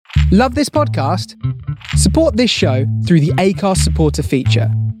Love this podcast? Support this show through the Acast supporter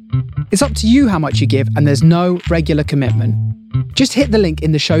feature. It's up to you how much you give, and there's no regular commitment. Just hit the link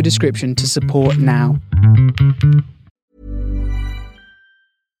in the show description to support now.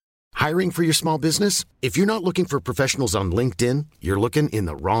 Hiring for your small business? If you're not looking for professionals on LinkedIn, you're looking in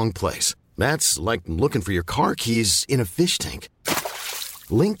the wrong place. That's like looking for your car keys in a fish tank.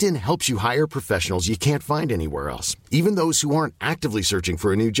 LinkedIn helps you hire professionals you can't find anywhere else, even those who aren't actively searching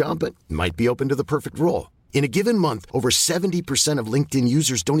for a new job but might be open to the perfect role. In a given month, over 70% of LinkedIn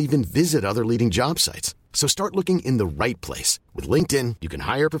users don't even visit other leading job sites. So start looking in the right place. With LinkedIn, you can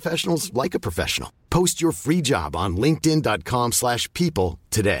hire professionals like a professional. Post your free job on linkedin.com/people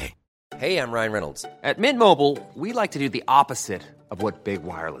today. Hey, I'm Ryan Reynolds. At Mint Mobile, we like to do the opposite of what Big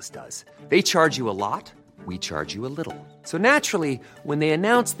Wireless does. They charge you a lot. We charge you a little. So naturally, when they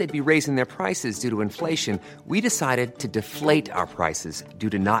announced they'd be raising their prices due to inflation, we decided to deflate our prices due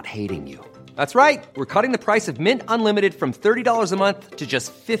to not hating you. That's right. We're cutting the price of Mint Unlimited from $30 a month to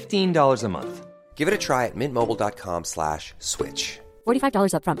just $15 a month. Give it a try at mintmobile.com/switch.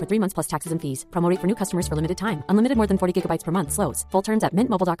 $45 up front for 3 months plus taxes and fees. Promo rate for new customers for limited time. Unlimited more than 40 gigabytes per month. Slows full terms at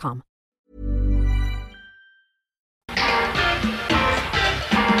mintmobile.com.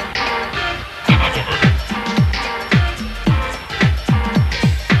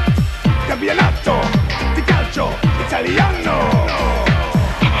 Campionato di calcio italiano.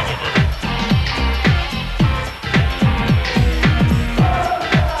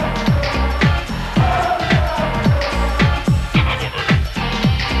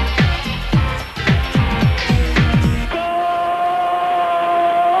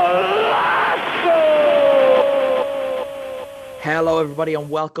 Hello, everybody, and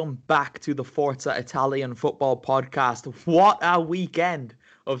welcome back to the Forza Italian Football Podcast. What a weekend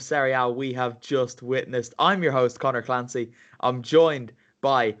of Serie A we have just witnessed. I'm your host, Connor Clancy. I'm joined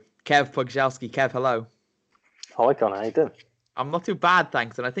by Kev Pogzelski. Kev, hello. Hi, Connor. How you doing? I'm not too bad,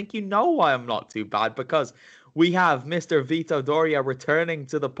 thanks. And I think you know why I'm not too bad, because we have Mr. Vito Doria returning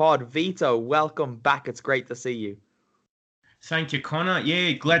to the pod. Vito, welcome back. It's great to see you. Thank you, Connor.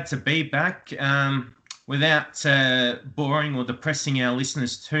 Yeah, glad to be back. Without boring or depressing our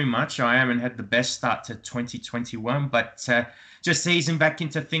listeners too much, I haven't had the best start to 2021, but just easing back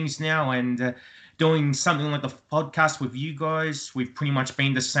into things now and doing something like the podcast with you guys. We've pretty much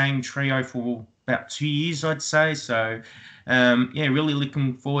been the same trio for about 2 years, I'd say. So, yeah, really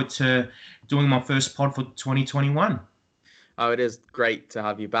looking forward to doing my first pod for 2021. Oh, it is great to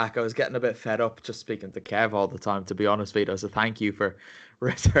have you back. I was getting a bit fed up just speaking to Kev all the time, to be honest, Vito. So thank you for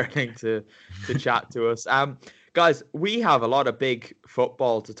returning to chat to us. Guys, we have a lot of big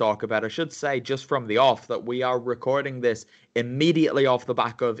football to talk about. I should say just from the off that we are recording this immediately off the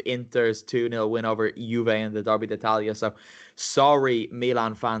back of Inter's 2-0 win over Juve in the Derby d'Italia. So sorry,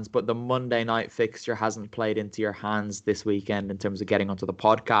 Milan fans, but the Monday night fixture hasn't played into your hands this weekend in terms of getting onto the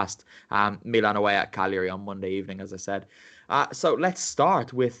podcast. Milan away at Cagliari on Monday evening, as I said. So let's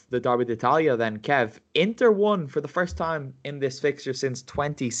start with the Derby d'Italia then, Kev. Inter won for the first time in this fixture since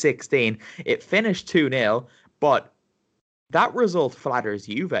 2016. It finished 2-0, but that result flatters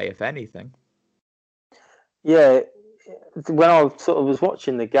Juve, if anything. Yeah, when I sort of was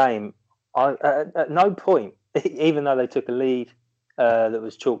watching the game, I at no point, even though they took a lead that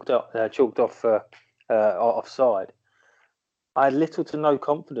was chalked off for offside, I had little to no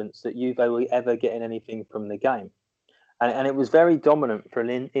confidence that Juve were ever getting anything from the game. And it was very dominant for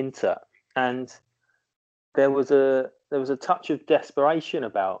an Inter, and there was a touch of desperation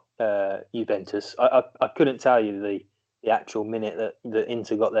about Juventus. I couldn't tell you the actual minute that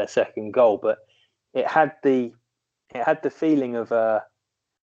Inter got their second goal, but it had the feeling of a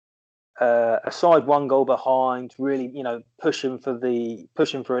side one goal behind, really, pushing for a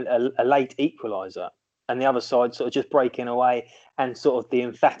late equaliser, and the other side sort of just breaking away, and sort of the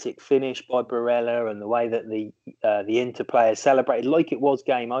emphatic finish by Barella and the way that the Inter players celebrated like it was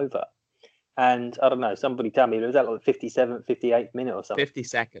game over. And I don't know, somebody tell me, was that like 57th, 58th minute or something?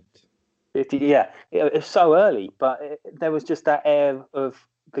 52nd. 50, yeah. It was so early, but there was just that air of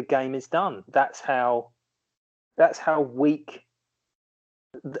the game is done. That's how weak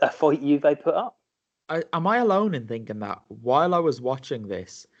a fight Juve put up. Am I alone in thinking that while I was watching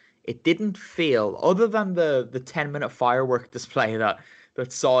this, it didn't feel, other than the 10-minute firework display that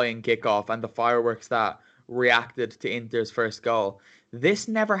saw in kickoff and the fireworks that reacted to Inter's first goal, this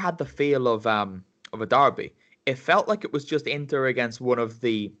never had the feel of a derby. It felt like it was just Inter against one of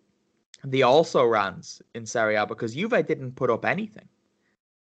the also-rans in Serie A, because Juve didn't put up anything.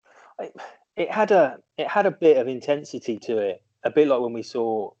 It had a bit of intensity to it, a bit like when we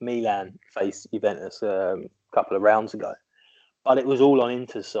saw Milan face Juventus a couple of rounds ago. but it was all on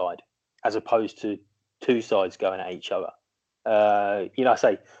Inter's side as opposed to two sides going at each other. I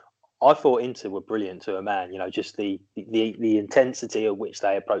thought Inter were brilliant to a man. Just the intensity at which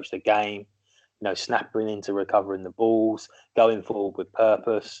they approached the game. Snapping into recovering the balls, going forward with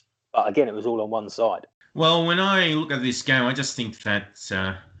purpose. But again, it was all on one side. Well, when I look at this game, I just think that,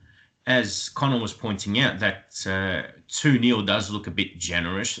 as Connor was pointing out, that 2-0 does look a bit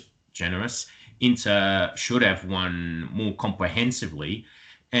generous. Inter should have won more comprehensively.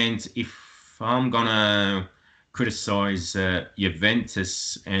 And if I'm going to criticise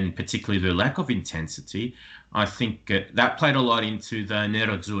Juventus and particularly the lack of intensity, I think that played a lot into the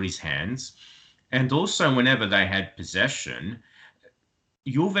Nerazzurri's hands. And also, whenever they had possession,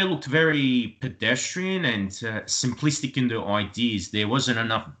 Juve looked very pedestrian and simplistic in their ideas. There wasn't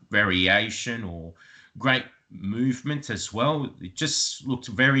enough variation or great movement as well. It just looked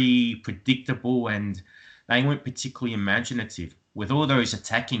very predictable, and they weren't particularly imaginative. With all those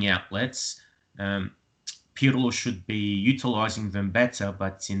attacking outlets, Pirlo should be utilising them better.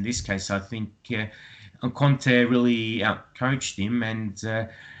 But in this case, I think Conte really outcoached him, and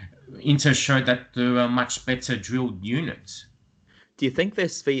Inter showed that they're a much better drilled unit. Do you think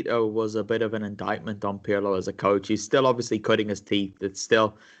this veto was a bit of an indictment on Pirlo as a coach? He's still obviously cutting his teeth. It's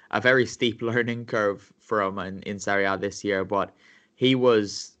still a very steep learning curve for him in Serie A this year, but he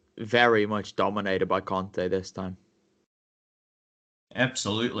was very much dominated by Conte this time.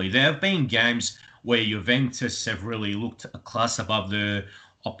 Absolutely. There have been games where Juventus have really looked a class above the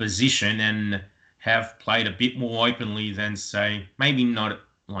opposition and have played a bit more openly than, say, maybe not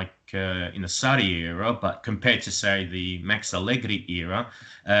like in the Sarri era, but compared to, say, the Max Allegri era,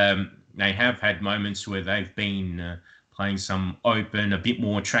 they have had moments where they've been playing some open, a bit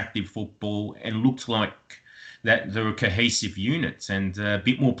more attractive football and looked like that they're a cohesive unit and a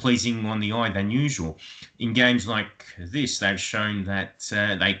bit more pleasing on the eye than usual. In games like this, they've shown that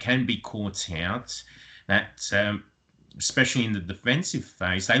they can be caught out, that especially in the defensive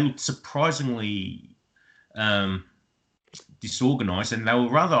phase, they looked surprisingly disorganised, and they were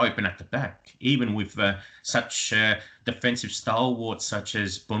rather open at the back, even with such defensive stalwarts such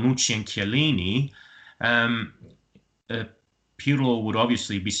as Bonucci and Chiellini. Pirlo would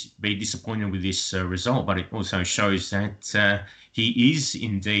obviously be disappointed with this result, but it also shows that he is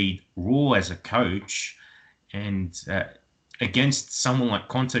indeed raw as a coach, and against someone like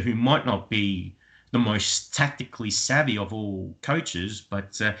Conte, who might not be the most tactically savvy of all coaches,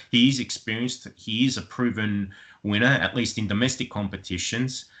 but he is experienced. He is a proven winner, at least in domestic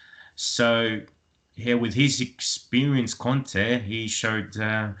competitions. So here, with his experience, Conte, he showed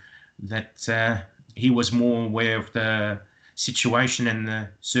that he was more aware of the situation and the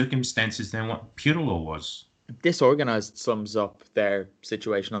circumstances than what Pirlo was. Disorganised sums up their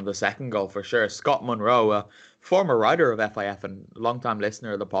situation on the second goal for sure. Scott Monroe, a former writer of FIF and long-time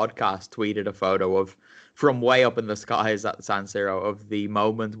listener of the podcast, tweeted a photo from way up in the skies at San Siro of the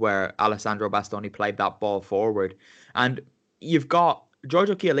moment where Alessandro Bastoni played that ball forward. And you've got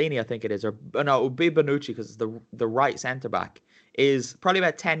Giorgio Chiellini, I think it is, or no, it would be Bonucci because it's the right centre-back, is probably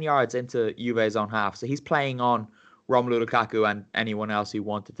about 10 yards into Juve's own half. So he's playing on Romelu Lukaku and anyone else who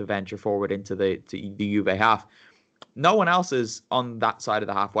wanted to venture forward into the Juve half. No one else is on that side of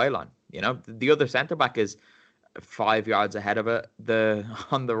the halfway line. The other centre-back is 5 yards ahead of it.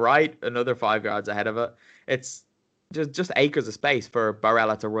 On the right, another 5 yards ahead of it. It's just acres of space for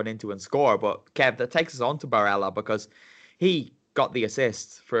Barella to run into and score. But Kev, that takes us on to Barella because he got the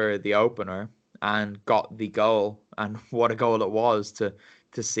assist for the opener and got the goal. And what a goal it was to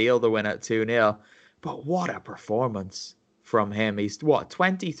seal the win at 2-0. But what a performance from him. He's,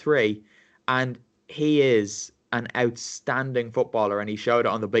 23? And he is an outstanding footballer, and he showed it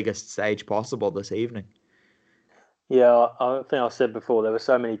on the biggest stage possible this evening. Yeah, I think I said before, there were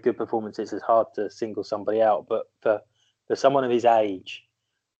so many good performances, it's hard to single somebody out. But for someone of his age,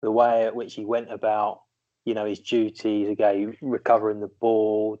 the way at which he went about, his duties, again, recovering the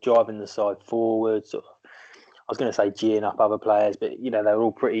ball, driving the side forward, I was going to say geeing up other players, but, they were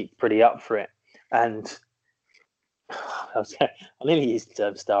all pretty up for it. And I nearly used the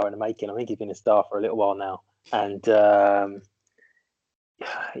term star in the making. I think he's been a star for a little while now. And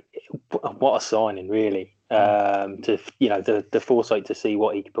what a signing, really. To the foresight to see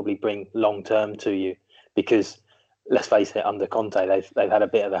what he could probably bring long term to you, because let's face it, under Conte they've had a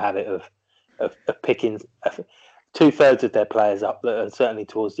bit of a habit of picking 2/3 of their players up that are certainly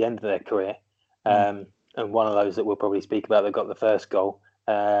towards the end of their career, and one of those that we'll probably speak about that got the first goal.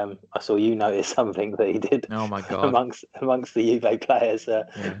 I saw you notice something that he did. Oh my God! amongst the Juve players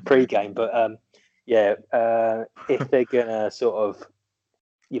pre-game, but if they're gonna sort of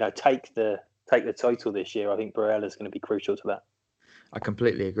take the title this year, I think Barella's going to be crucial to that. I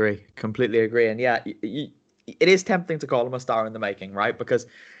completely agree. Completely agree. And yeah, it is tempting to call him a star in the making, right? Because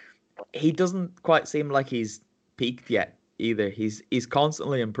he doesn't quite seem like he's peaked yet either. He's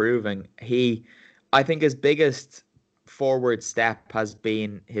constantly improving. I think his biggest forward step has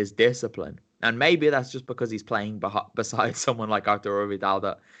been his discipline. And maybe that's just because he's playing beside someone like Arturo Vidal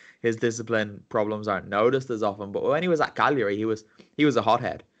that his discipline problems aren't noticed as often. But when he was at Cagliari, he was a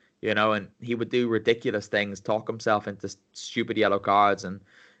hothead, and he would do ridiculous things, talk himself into stupid yellow cards and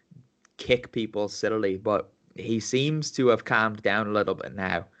kick people sillily. But he seems to have calmed down a little bit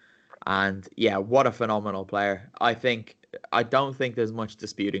now. And yeah, what a phenomenal player. I don't think there's much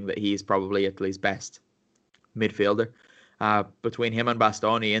disputing that he's probably Italy's best midfielder. Between him and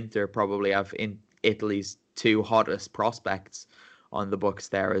Bastoni, Inter probably have in Italy's two hottest prospects on the books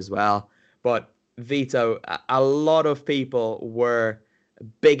there as well. But Vito, a lot of people were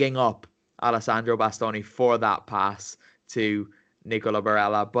bigging up Alessandro Bastoni for that pass to Nicola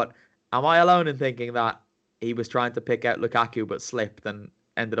Barella. But am I alone in thinking that he was trying to pick out Lukaku but slipped and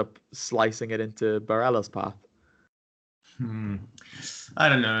ended up slicing it into Barella's path? I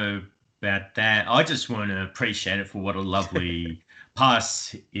don't know about that. I just want to appreciate it for what a lovely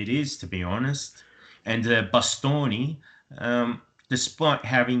pass it is, to be honest. And Bastoni, despite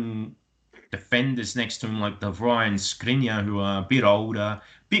having defenders next to him like De Vrij and Skriniar, who are a bit older, a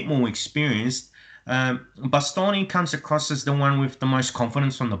bit more experienced, Bastoni comes across as the one with the most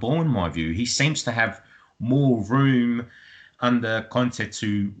confidence on the ball, in my view. He seems to have more room under Conte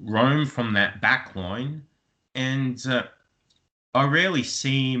to roam from that back line. And I rarely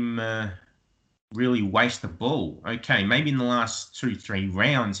see him really waste the ball. Okay, maybe in the last 2-3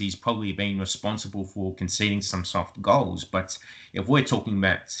 rounds, he's probably been responsible for conceding some soft goals. But if we're talking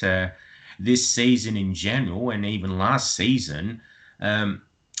about this season in general, and even last season,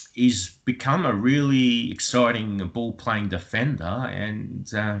 he's become a really exciting ball-playing defender.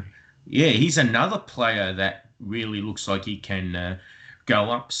 And he's another player that really looks like he can go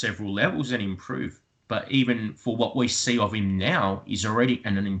up several levels and improve. But even for what we see of him now, he's already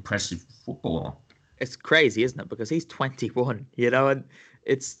an impressive footballer. It's crazy, isn't it? Because he's 21, and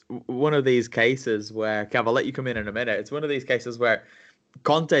it's one of these cases where, Kev, I'll let you come in a minute. It's one of these cases where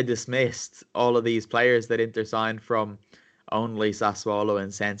Conte dismissed all of these players that Inter signed from only Sassuolo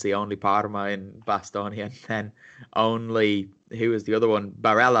and Sensi, only Parma and Bastoni, and then only, who was the other one?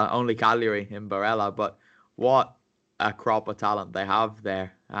 Barella, only Cagliari in Barella. But what a crop of talent they have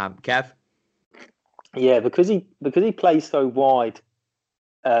there. Kev? Yeah, because he plays so wide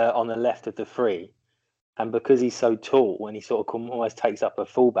on the left of the three, and because he's so tall and he sort of almost takes up a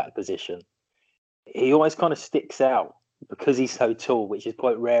fullback position, he always kind of sticks out because he's so tall, which is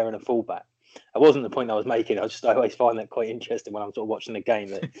quite rare in a fullback. That wasn't the point I was making. I always find that quite interesting when I'm sort of watching the game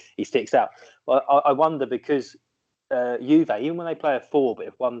that he sticks out. But I wonder because Juve, even when they play a four, but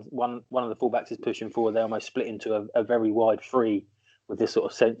if one of the fullbacks is pushing forward, they almost split into a very wide three with this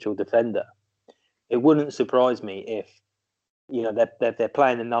sort of central defender. It wouldn't surprise me if, they're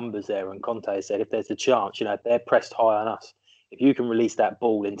playing the numbers there, and Conte said if there's a chance, if they're pressed high on us, if you can release that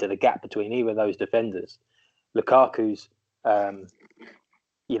ball into the gap between either of those defenders, Lukaku's,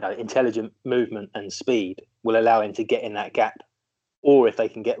 intelligent movement and speed will allow him to get in that gap. Or if they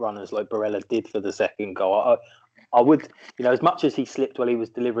can get runners like Barella did for the second goal, I would, as much as he slipped while he was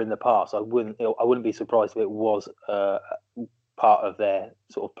delivering the pass, I wouldn't be surprised if it was part of their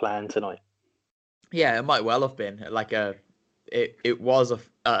sort of plan tonight. Yeah, it might well have been it was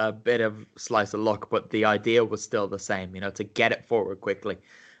a bit of slice of luck, but the idea was still the same, to get it forward quickly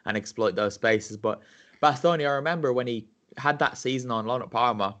and exploit those spaces. But Bastoni, I remember when he had that season on loan at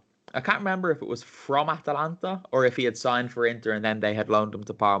Parma, I can't remember if it was from Atalanta or if he had signed for Inter and then they had loaned him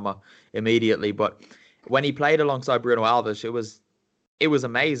to Parma immediately. But when he played alongside Bruno Alves, it was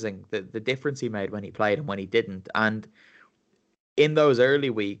amazing the difference he made when he played and when he didn't. And in those early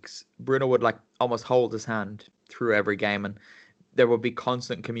weeks, Bruno would almost hold his hand through every game and there would be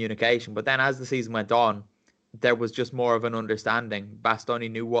constant communication. But then as the season went on, there was just more of an understanding.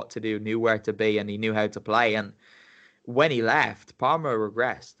 Bastoni knew what to do, knew where to be, and he knew how to play. And when he left, Parma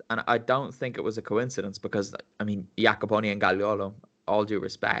regressed. And I don't think it was a coincidence because, Jacoponi and Gagliolo, all due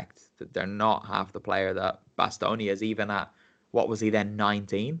respect, they're not half the player that Bastoni is, even at, what was he then,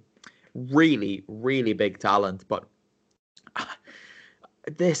 19? Really, really big talent. But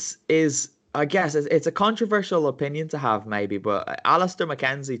this is, I guess, it's a controversial opinion to have maybe, but Alistair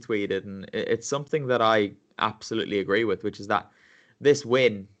McKenzie tweeted, and it's something that I absolutely agree with, which is that this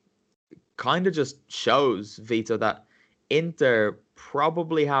win kind of just shows, Vito, that Inter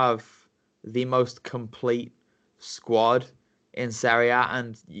probably have the most complete squad in Serie A,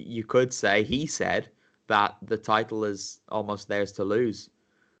 and you could say, he said, that the title is almost theirs to lose?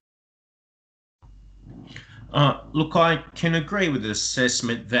 Look, I can agree with the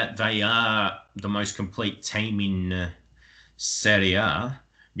assessment that they are the most complete team in Serie A,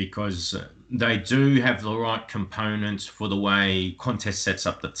 because they do have the right components for the way Conte sets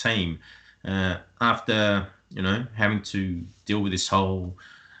up the team. After, having to deal with this whole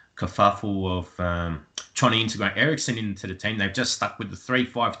kerfuffle of trying to integrate Eriksen into the team, they've just stuck with the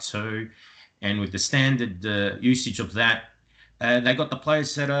 3-5-2, and with the standard usage of that, they got the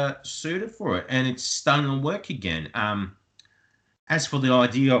players that are suited for it, and it's starting to work again. As for the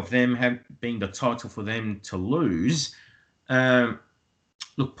idea of them being the title for them to lose,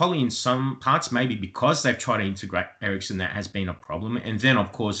 look, probably in some parts, maybe because they've tried to integrate Eriksen, that has been a problem. And then,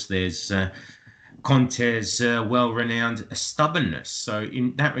 of course, there's Conte's well-renowned stubbornness. So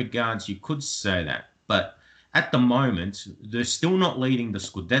in that regards, you could say that. But at the moment, they're still not leading the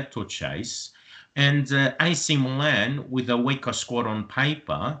Scudetto chase. And AC Milan, with a weaker squad on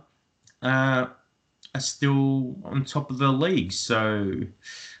paper, are still on top of the league. So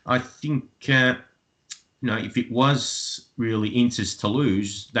I think, if it was really Inter's to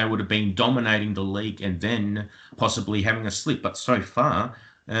lose, they would have been dominating the league and then possibly having a slip. But so far,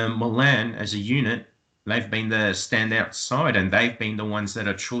 Milan as a unit, they've been the standout side, and they've been the ones that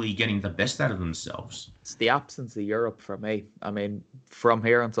are truly getting the best out of themselves. It's the absence of Europe for me. I mean, from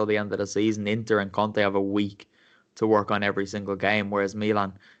here until the end of the season, Inter and Conte have a week to work on every single game, whereas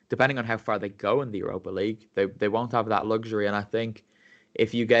Milan, depending on how far they go in the Europa League, they won't have that luxury. And I think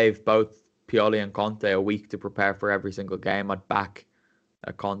if you gave both Pioli and Conte a week to prepare for every single game, I'd back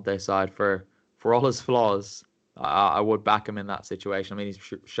a Conte side for all his flaws. I would back him in that situation. I mean, he's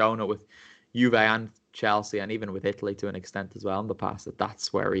shown it with Juve and Chelsea, and even with Italy to an extent as well in the past,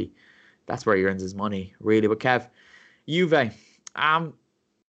 that's where he earns his money, really. But Kev, Juve,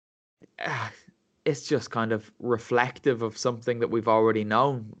 it's just kind of reflective of something that we've already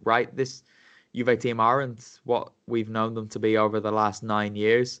known, right? This Juve team aren't what we've known them to be over the last 9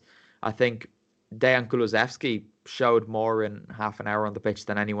 years. I think Dejan Kulusevski showed more in half an hour on the pitch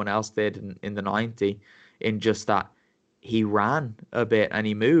than anyone else did in the 90, in just that he ran a bit and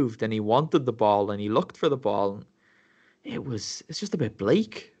he moved and he wanted the ball and he looked for the ball. It's just a bit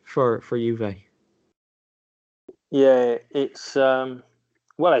bleak for Juve. Yeah, it's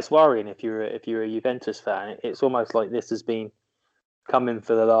it's worrying if you're a Juventus fan. It's almost like this has been coming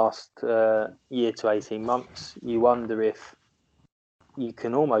for the last year to 18 months. You wonder if you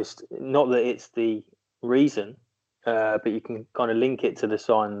can almost, not that it's the reason, but you can kind of link it to the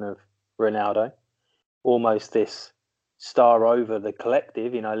sign of Ronaldo. Almost this star over the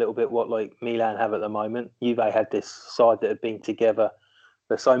collective, a little bit what like Milan have at the moment. Juve had this side that had been together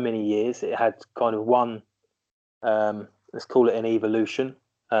for so many years. It had kind of one, let's call it an evolution,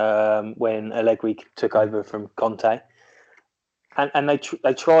 when Allegri took over from Conte. And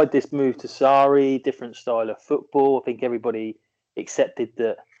they tried this move to Sarri, different style of football. I think everybody accepted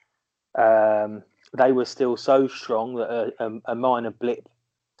that they were still so strong that a minor blip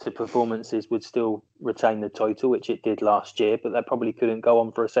to performances would still retain the title, which it did last year, but that probably couldn't go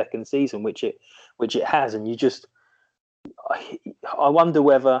on for a second season, which it has. And I wonder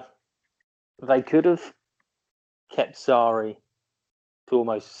whether they could have kept Sarri to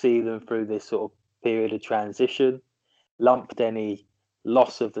almost see them through this sort of period of transition, lumped any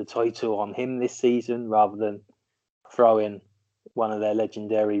loss of the title on him this season rather than throwing one of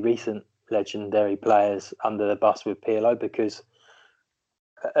their recent legendary players under the bus with Pirlo, because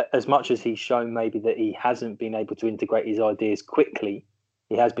as much as he's shown maybe that he hasn't been able to integrate his ideas quickly,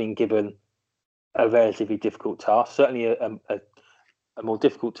 he has been given a relatively difficult task, certainly a more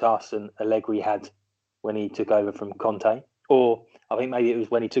difficult task than Allegri had when he took over from Conte. Or I think maybe it was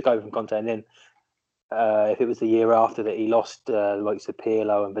when he took over from Conte, and then if it was the year after that, he lost the likes of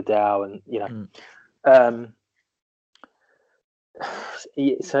Pirlo and Vidal, and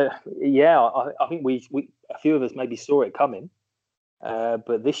so yeah, I think we a few of us maybe saw it coming,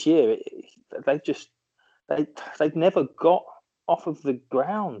 but this year they've never got off of the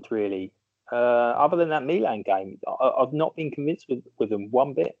ground really. Other than that Milan game, I've not been convinced with them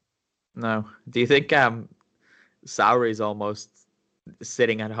one bit. No. Do you think Sarri's almost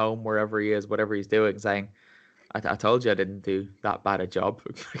sitting at home wherever he is, whatever he's doing, saying, I told you I didn't do that bad a job,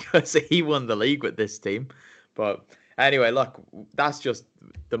 because he won the league with this team. But anyway, look, that's just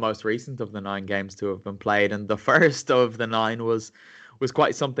the most recent of the 9 games to have been played. And the first of the 9 was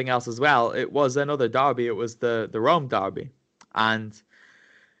quite something else as well. It was another derby. It was the Rome derby. And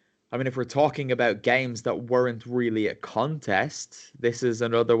I mean, if we're talking about games that weren't really a contest, this is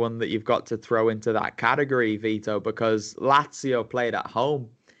another one that you've got to throw into that category, Vito, because Lazio played at home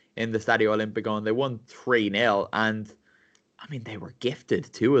in the Stadio Olimpico, and they won 3-0. And I mean, they were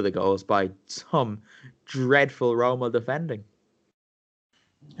gifted 2 of the goals by some dreadful Roma defending.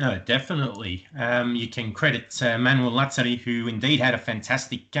 Oh, definitely. You can credit Manuel Lazzari, who indeed had a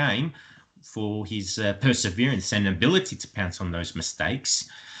fantastic game, for his perseverance and ability to pounce on those mistakes.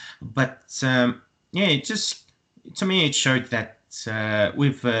 But it just, to me, it showed that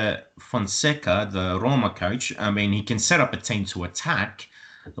with Fonseca, the Roma coach, I mean, he can set up a team to attack,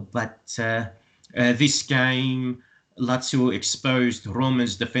 but this game, Lazio exposed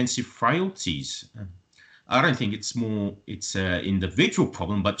Roma's defensive frailties. I don't think it's an individual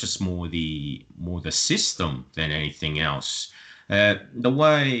problem, but just more the system than anything else. The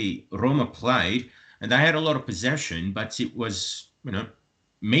way Roma played, and they had a lot of possession, but it was,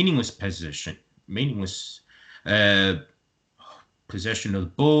 meaningless possession, possession of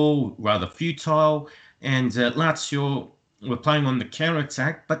the ball, rather futile. And Lazio were playing on the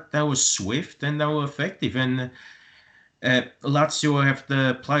counter-attack, but they were swift and they were effective. And Lazio have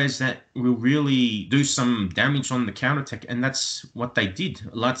the players that will really do some damage on the counter-attack, and that's what they did.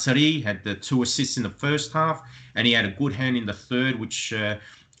 Lazzari had the 2 assists in the first half, and he had a good hand in the third, which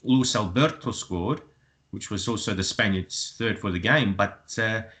Luis Alberto scored, which was also the Spaniards' third for the game. But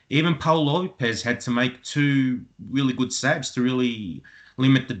even Paul Lopez had to make 2 really good saves to really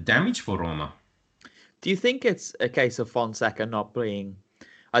limit the damage for Roma. Do you think it's a case of Fonseca not being,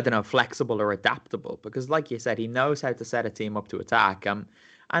 I don't know, flexible or adaptable? Because like you said, he knows how to set a team up to attack. And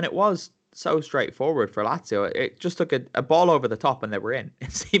it was so straightforward for Lazio. It just took a ball over the top and they were in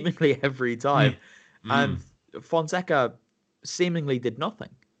seemingly every time. And Fonseca seemingly did nothing.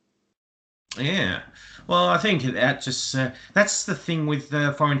 Yeah. Well, I think that just that's the thing with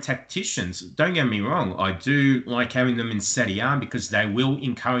foreign tacticians. Don't get me wrong. I do like having them in Serie A because they will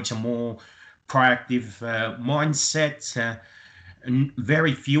encourage a more proactive mindset. And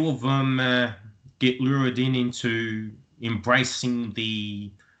very few of them get lured into embracing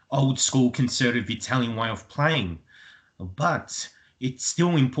the old school conservative Italian way of playing. But it's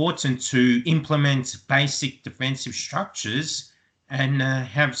still important to implement basic defensive structures and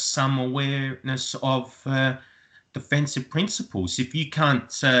have some awareness of defensive principles. If you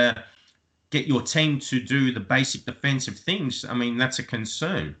can't get your team to do the basic defensive things, I mean, that's a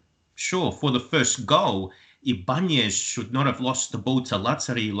concern. Sure, for the first goal, Ibanez should not have lost the ball to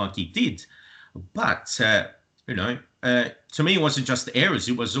Lazzari like he did. But, to me, it wasn't just the errors.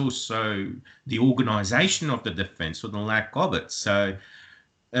 It was also the organisation of the defence or the lack of it. So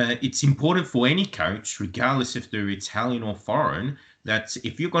it's important for any coach, regardless if they're Italian or foreign, that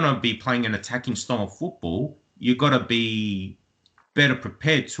if you're going to be playing an attacking style of football, you've got to be better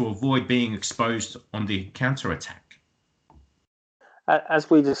prepared to avoid being exposed on the counter-attack. As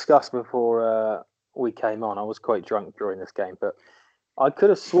we discussed before we came on, I was quite drunk during this game, but I could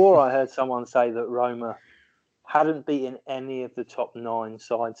have swore I heard someone say that Roma hadn't beaten any of the top 9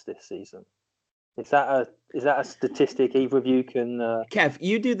 sides this season. Is that a statistic either of you can? Kev,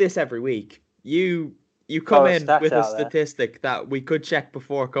 you do this every week. You come in with a statistic that we could check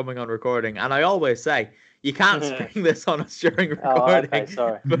before coming on recording, and I always say you can't spring this on us during recording. Okay,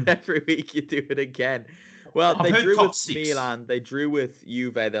 sorry. But every week you do it again. Well, they drew with Milan, they drew with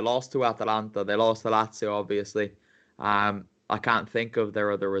Juve, they lost to Atalanta, they lost to Lazio, obviously. I can't think of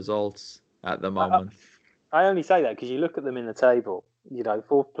their other results at the moment. I only say that because you look at them in the table,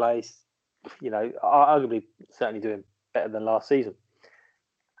 4th place, arguably certainly doing better than last season.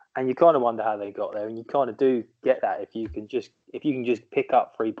 And you kind of wonder how they got there, and you kind of do get that if you can just pick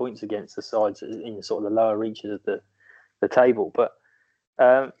up 3 points against the sides in sort of the lower reaches of the table. But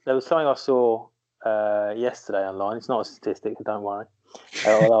there was something I saw yesterday online. It's not a statistic, so don't worry.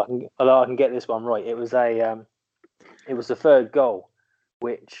 Although I can get this one right. It was the third goal,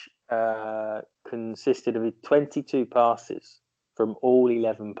 which consisted of 22 passes from all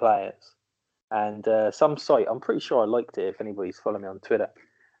 11 players, and some site, I'm pretty sure I liked it. If anybody's following me on Twitter,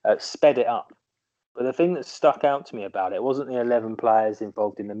 sped it up. But the thing that stuck out to me about it wasn't the 11 players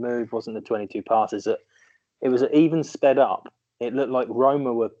involved in the move, wasn't the 22 passes. It was even sped up. It looked like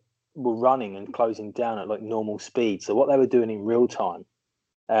Roma were running and closing down at like normal speed. So what they were doing in real time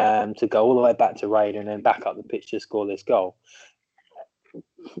to go all the way back to Raid and then back up the pitch to score this goal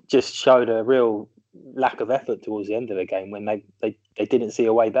just showed a real lack of effort towards the end of the game when they didn't see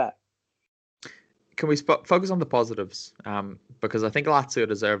a way back. Can we focus on the positives? Because I think Lazio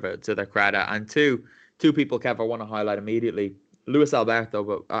deserve it to their credit. And two people, Kev, I want to highlight immediately. Luis Alberto,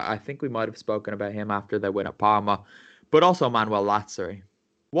 but I think we might have spoken about him after they win at Parma. But also Manuel Lazzari.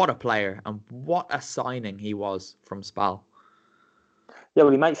 What a player and what a signing he was from Spal. Yeah,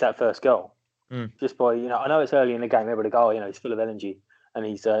 well, he makes that first goal. Just by, I know it's early in the game, everybody go, he's full of energy. and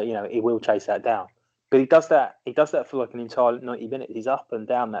he's he will chase that down. But he does that. He does that for like an entire 90 minutes. He's up and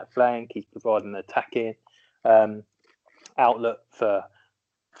down that flank. He's providing an attacking outlet for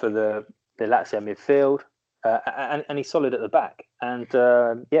the Lazio midfield, and he's solid at the back. And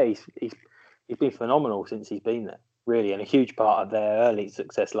he's been phenomenal since he's been there, really, and a huge part of their early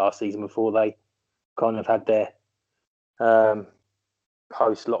success last season before they kind of had their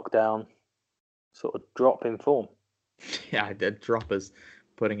post-lockdown sort of drop in form. Yeah, the drop is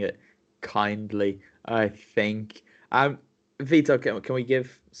putting it kindly, I think. Vito, can we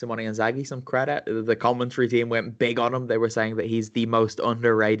give Simone Inzaghi some credit? The commentary team went big on him. They were saying that he's the most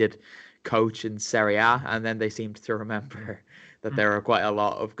underrated coach in Serie A, and then they seemed to remember that there are quite a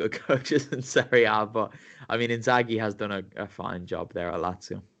lot of good coaches in Serie A. But I mean, Inzaghi has done a fine job there at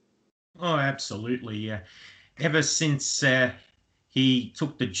Lazio. Oh, absolutely, yeah. Ever since he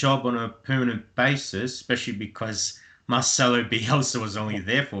took the job on a permanent basis, especially because Marcelo Bielsa was only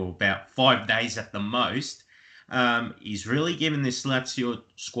there for about 5 days at the most, he's really given this Lazio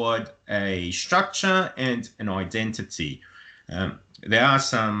squad a structure and an identity. There are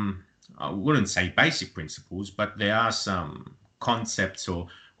some, I wouldn't say basic principles, but there are some concepts or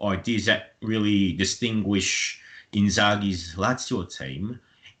ideas that really distinguish Inzaghi's Lazio team.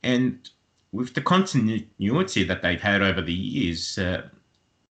 And with the continuity that they've had over the years,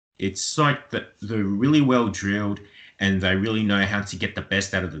 it's like that they're really well drilled and they really know how to get the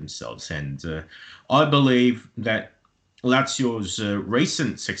best out of themselves. And I believe that Lazio's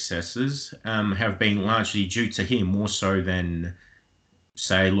recent successes have been largely due to him, more so than,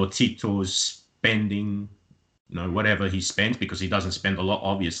 say, Lotito's spending, whatever he spent, because he doesn't spend a lot,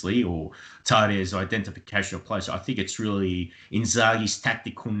 obviously, or Tare's identification of players. I think it's really Inzaghi's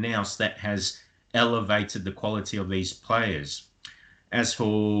tactical nous that has elevated the quality of these players. As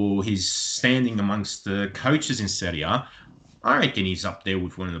for his standing amongst the coaches in Serie A, I reckon he's up there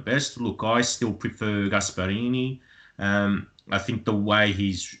with one of the best. Look, I still prefer Gasperini. I think the way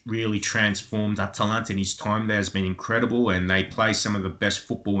he's really transformed Atalanta in his time there has been incredible, and they play some of the best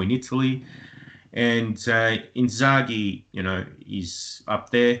football in Italy. And Inzaghi, he's up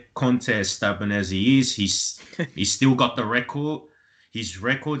there. Conte, as stubborn as he is, he's still got the record. His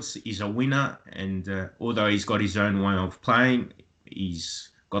records, he's a winner, and although he's got his own way of playing,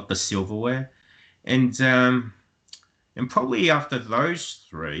 he's got the silverware. And probably after those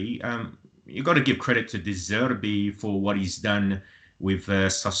three, you've got to give credit to De Zerbi for what he's done with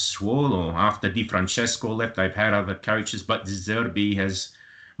Sassuolo. After Di Francesco left, they've had other coaches, but De Zerbi has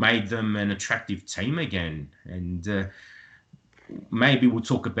made them an attractive team again. And maybe we'll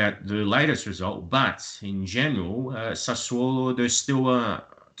talk about the latest result, but in general, Sassuolo, they're still a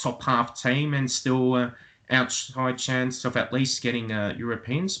top half team and still outside chance of at least getting a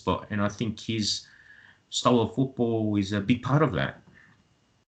European spot. And I think his style of football is a big part of that.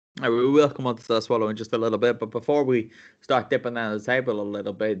 We will come on to Sassuolo in just a little bit, but before we start dipping down the table a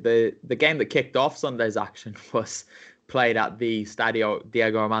little bit, the game that kicked off Sunday's action was played at the Stadio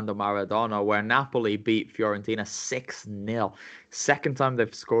Diego Armando Maradona, where Napoli beat Fiorentina 6-0. Second time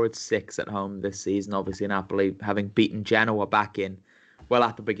they've scored 6 at home this season. Obviously, Napoli having beaten Genoa back in,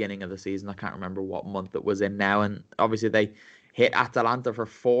 at the beginning of the season. I can't remember what month it was in now. And obviously, they hit Atalanta for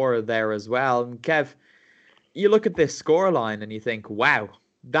 4 there as well. And Kev, you look at this scoreline and you think, wow,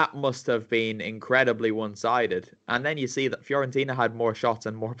 that must have been incredibly one-sided. And then you see that Fiorentina had more shots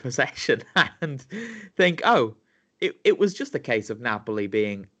and more possession and think, oh, it was just a case of Napoli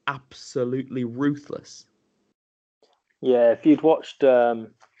being absolutely ruthless. Yeah, if you'd watched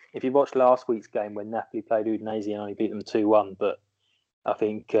last week's game when Napoli played Udinese and only beat them 2-1, but I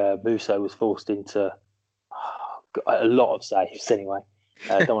think Musso was forced into a lot of saves anyway.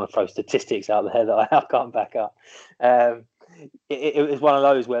 I don't want to throw statistics out there that I can't back up. It was one of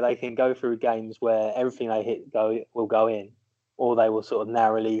those where they can go through games where everything they hit will go in, or they will sort of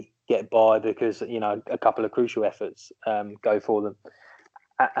narrowly get by because a couple of crucial efforts go for them.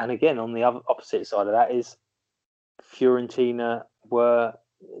 And again, on the opposite side of that is Fiorentina were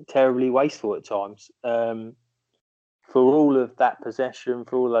terribly wasteful at times. For all of that possession,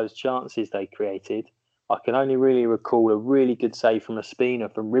 for all those chances they created, I can only really recall a really good save from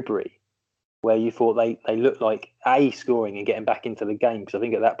Ospina from Ribery, where you thought they looked like scoring and getting back into the game, because I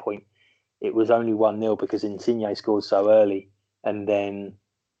think at that point it was only 1-0 because Insigne scored so early, and then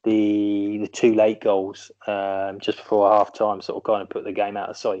the 2 late goals just before half time sort of kind of put the game out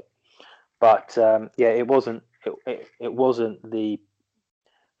of sight. But it wasn't the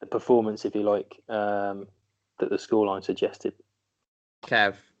performance, if you like, that the scoreline suggested.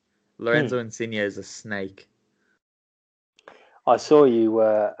 Kev, Lorenzo Insigne is a snake. I saw you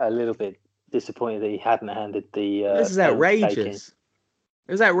were a little bit disappointed that he hadn't handed the. This is outrageous.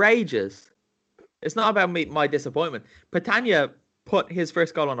 It was outrageous. It's not about my disappointment. Petagna put his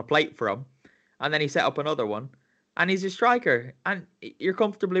first goal on a plate for him, and then he set up another one, and he's a striker, and you're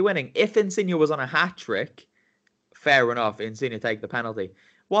comfortably winning. If Insigne was on a hat-trick, fair enough, Insigne take the penalty.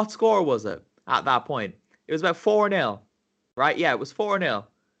 What score was it at that point? It was about 4-0, right? Yeah, it was 4-0.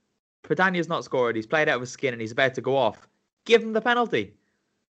 Petagna's not scored. He's played out of his skin, and he's about to go off. Give him the penalty.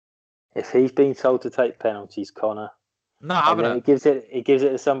 If he's been told to take penalties, Connor, No, he gives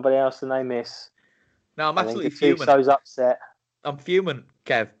it to somebody else and they miss. No, I'm absolutely fuming. So's upset. I'm fuming,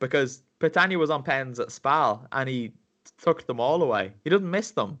 Kev, because Petagna was on pens at Spal and he took them all away. He doesn't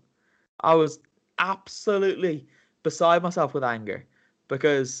miss them. I was absolutely beside myself with anger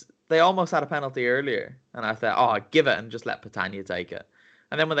because they almost had a penalty earlier, and I thought, oh, give it and just let Petagna take it.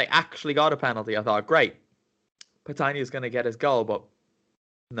 And then when they actually got a penalty, I thought, great, Petagna's going to get his goal, but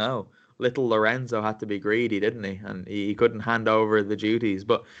no. Little Lorenzo had to be greedy, didn't he? And he couldn't hand over the duties.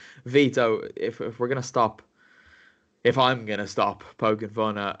 But Vito, if we're going to stop, if I'm going to stop poking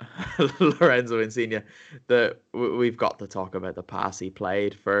fun at Lorenzo Insigne, we've got to talk about the pass he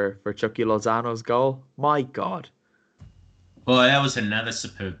played for Chucky Lozano's goal. My God. Well, that was another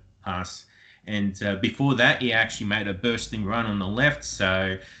superb pass. And before that, he actually made a bursting run on the left.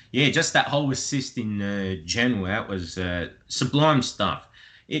 So, yeah, just that whole assist in Genoa, that was sublime stuff.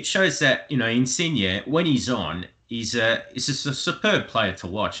 It shows that, Insigne, when he's on, he's a superb player to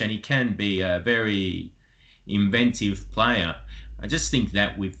watch, and he can be a very inventive player. I just think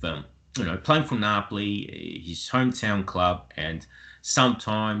that with, playing for Napoli, his hometown club, and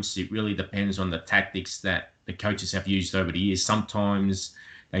sometimes it really depends on the tactics that the coaches have used over the years. Sometimes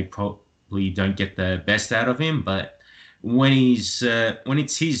they probably don't get the best out of him, but when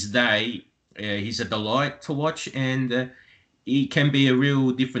it's his day, he's a delight to watch, and he can be a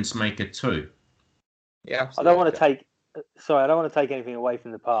real difference maker too. Yeah, absolutely. I don't want to take anything away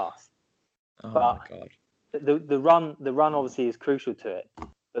from the past. Oh but my God. The run obviously is crucial to it.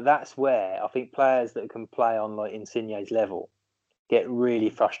 But that's where I think players that can play on like Insigne's level get really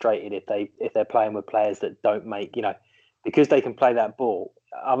frustrated if they're playing with players that don't make, because they can play that ball.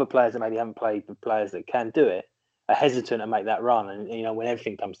 Other players that maybe haven't played with players that can do it are hesitant to make that run. And when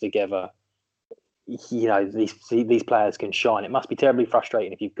everything comes together, these players can shine. It must be terribly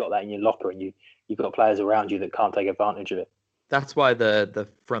frustrating if you've got that in your locker and you've got players around you that can't take advantage of it. That's why the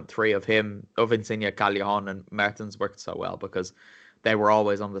front three of Insigne, Callejon, and Mertens worked so well, because they were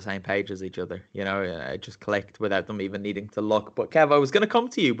always on the same page as each other. It just clicked without them even needing to look. But Kev, I was going to come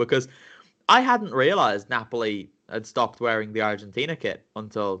to you because I hadn't realised Napoli had stopped wearing the Argentina kit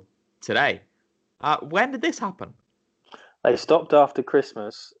until today. When did this happen? They stopped after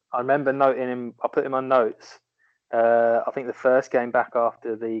Christmas. I remember noting him. I put him on notes. I think the first game back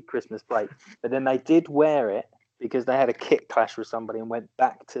after the Christmas break. But then they did wear it because they had a kit clash with somebody and went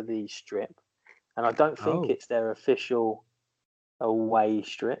back to the strip. And I don't think it's their official away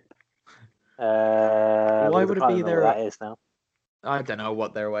strip. Why would it be their? That is now. I don't know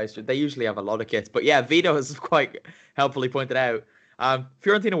what their away strip. They usually have a lot of kits, but yeah, Vito has quite helpfully pointed out.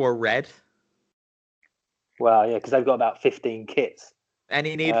 Fiorentina were red. Well, yeah, because they've got about 15 kits.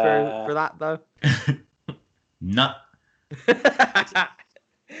 Any need for that though? No.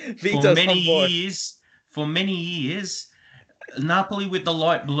 For many years, Napoli with the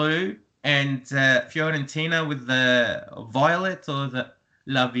light blue and Fiorentina with the violet or the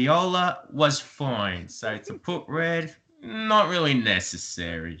La Viola was fine. So to put red, not really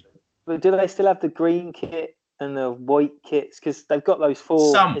necessary. But do they still have the green kit and the white kits? Because they've got those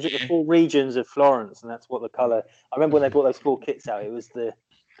four. Is it the four regions of Florence, and that's what the colour? I remember when they brought those 4 kits out. It was the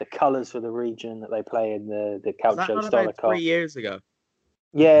colours for the region that they play in the Calcio Stolicar. 3 years ago.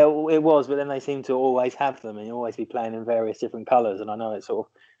 Yeah, it was, but then they seem to always have them and always be playing in various different colours. And I know it's sort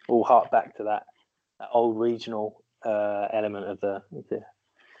of all hark back to that old regional element of the.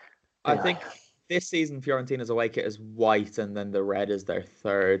 I think this season Fiorentina's away kit is white, and then the red is their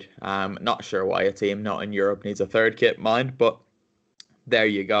third. Not sure why a team not in Europe needs a third kit, mind, but there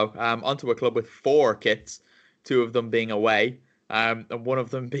you go. Onto a club with 4 kits, 2 of them being away. And one of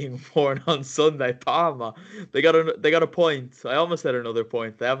them being worn on Sunday, Parma. They got a point. I almost said another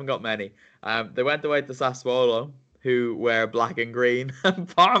point. They haven't got many. They went away to Sassuolo, who wear black and green,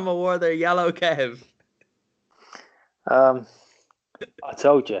 and Parma wore their yellow, Kev. I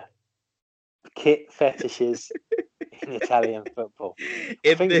told you, kit fetishes in Italian football.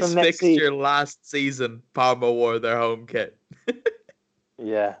 In this fixture last season, Parma wore their home kit.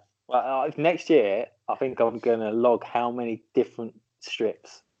 Yeah. Well, next year, I think I'm going to log how many different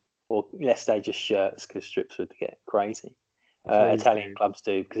strips, or let's say just shirts, because strips would get crazy. Italian clubs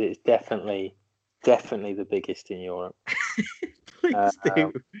do, because it's definitely the biggest in Europe. Please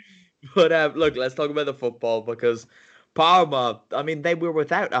do. But look, let's talk about the football, because Parma, I mean, they were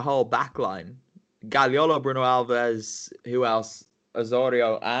without a whole back line. Gagliolo, Bruno Alves, who else?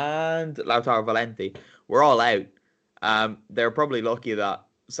 Osorio and Lautaro Valenti were all out. They're probably lucky that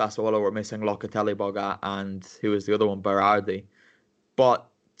Sassuolo were missing Locatelli, Boga, and who was the other one, Berardi. But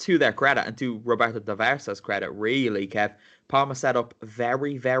to their credit, and to Roberto D'Aversa's credit, really, Kev, Parma set up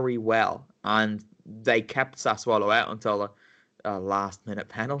very, very well, and they kept Sassuolo out until a last-minute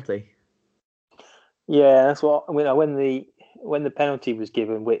penalty. Yeah, that's what when the penalty was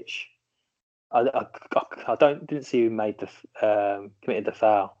given, which I didn't see who made committed the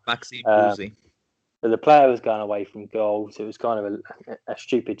foul. Maxime Buzzi. But the player was going away from goal, so it was kind of a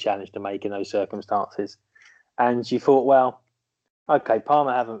stupid challenge to make in those circumstances. And you thought, well, okay,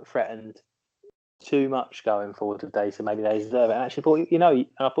 Parma haven't threatened too much going forward today, so maybe they deserve it. And actually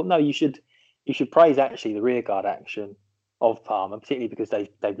thought, no, you should praise actually the rearguard action of Parma, particularly because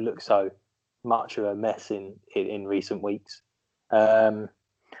they've looked so much of a mess in recent weeks. And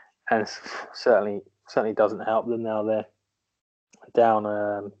certainly doesn't help them now. They're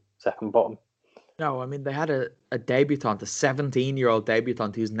down second bottom. No, I mean, they had a debutant, a 17-year-old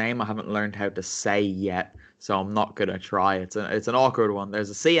debutant whose name I haven't learned how to say yet, so I'm not going to try. It's an awkward one.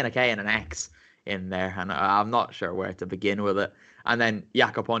 There's a C and a K and an X in there, and I'm not sure where to begin with it. And then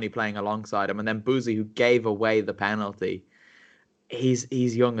Jacoponi playing alongside him, and then Buzzi, who gave away the penalty. He's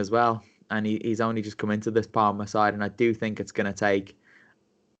young as well, and he's only just come into this Parma side, and I do think it's going to take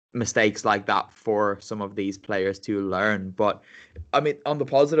mistakes like that for some of these players to learn. But I mean, on the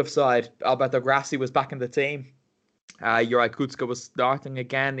positive side, Alberto Grassi was back in the team. Juraj Kucka was starting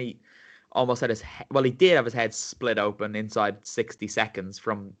again. He almost had he did have his head split open inside 60 seconds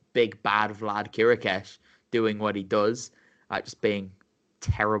from big bad Vlad Kirikesh doing what he does, just being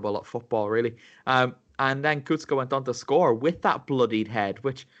terrible at football, really. And then Kucka went on to score with that bloodied head,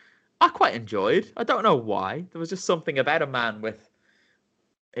 which I quite enjoyed. I don't know why. There was just something about a man with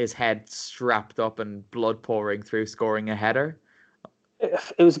his head strapped up and blood pouring through scoring a header.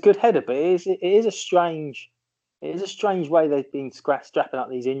 It was a good header, but it is a strange way they've been strapping up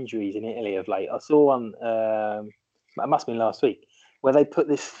these injuries in Italy of late. I saw one, it must have been last week, where they put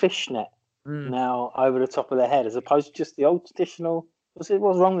this fishnet now over the top of their head, as opposed to just the old traditional. What's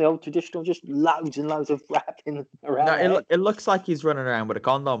wrong with the old traditional? Just loads and loads of wrapping around. No, it looks like he's running around with a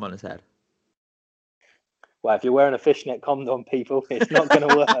condom on his head. Well, if you're wearing a fishnet condom, people, it's not going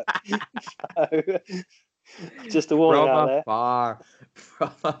to work. So, just a warning out there.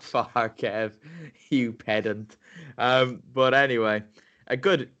 From afar, Kev, you pedant. But anyway, a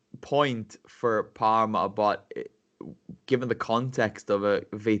good point for Parma, but given the context of it,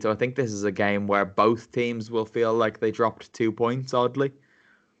 Vito, I think this is a game where both teams will feel like they dropped 2 points, oddly.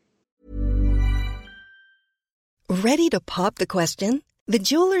 Ready to pop the question? The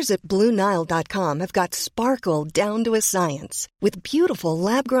jewelers at BlueNile.com have got sparkle down to a science with beautiful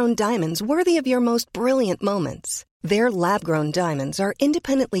lab-grown diamonds worthy of your most brilliant moments. Their lab-grown diamonds are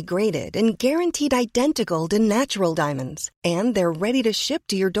independently graded and guaranteed identical to natural diamonds, and they're ready to ship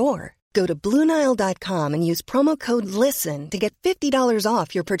to your door. Go to BlueNile.com and use promo code LISTEN to get $50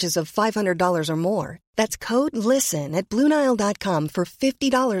 off your purchase of $500 or more. That's code LISTEN at BlueNile.com for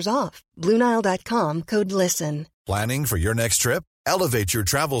 $50 off. BlueNile.com, code LISTEN. Planning for your next trip? Elevate your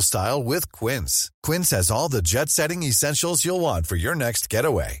travel style with Quince. Quince has all the jet-setting essentials you'll want for your next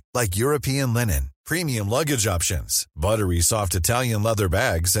getaway, like European linen, premium luggage options, buttery soft Italian leather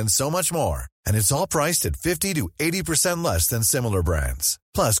bags, and so much more. And it's all priced at 50 to 80% less than similar brands.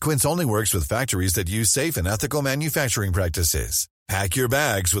 Plus, Quince only works with factories that use safe and ethical manufacturing practices. Pack your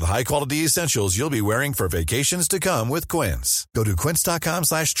bags with high-quality essentials you'll be wearing for vacations to come with Quince. Go to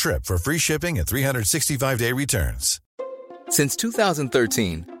quince.com/trip for free shipping and 365-day returns. Since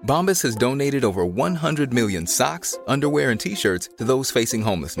 2013, Bombas has donated over 100 million socks, underwear, and T-shirts to those facing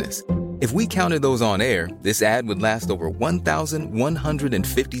homelessness. If we counted those on air, this ad would last over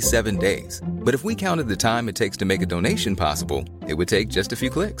 1,157 days. But if we counted the time it takes to make a donation possible, it would take just a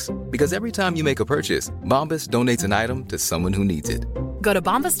few clicks. Because every time you make a purchase, Bombas donates an item to someone who needs it. Go to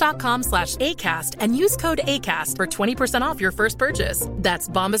bombas.com/ACAST and use code ACAST for 20% off your first purchase. That's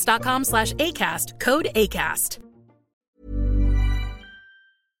bombas.com/ACAST, code ACAST.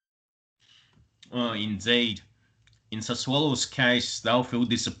 Oh, indeed. In Sassuolo's case, they'll feel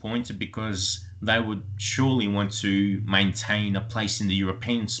disappointed because they would surely want to maintain a place in the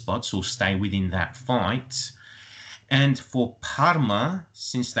European spots or stay within that fight. And for Parma,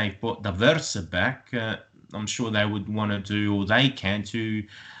 since they've brought D'Aversa back, I'm sure they would want to do all they can to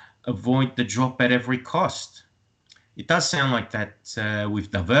avoid the drop at every cost. It does sound like that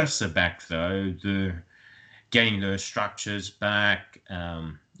with D'Aversa back, though, getting the structures back,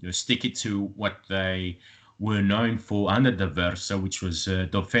 sticking to what they were known for under the Versa, which was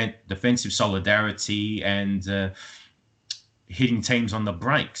defensive solidarity and hitting teams on the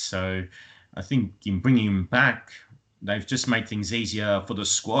break. So I think in bringing him back, they've just made things easier for the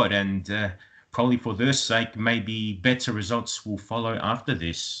squad, and probably for their sake, maybe better results will follow after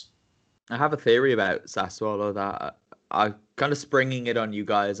this. I have a theory about Sassuolo that I'm kind of springing it on you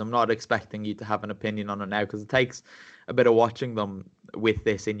guys. I'm not expecting you to have an opinion on it now because it takes a bit of watching them with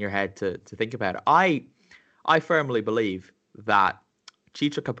this in your head to think about it. I firmly believe that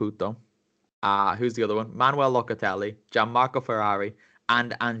Ciccio Caputo, who's the other one? Manuel Locatelli, Gianmarco Ferrari,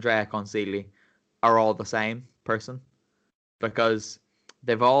 and Andrea Consigli are all the same person because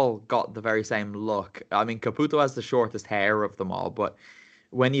they've all got the very same look. I mean, Caputo has the shortest hair of them all, but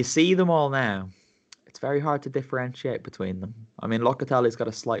when you see them all now, it's very hard to differentiate between them. I mean, Locatelli's got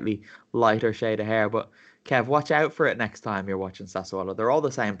a slightly lighter shade of hair, but Kev, watch out for it next time you're watching Sassuolo. They're all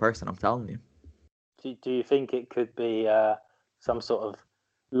the same person, I'm telling you. Do you think it could be some sort of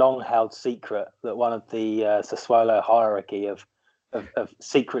long-held secret that one of the Sassuolo hierarchy have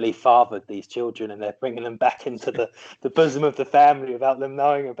secretly fathered these children and they're bringing them back into the bosom of the family without them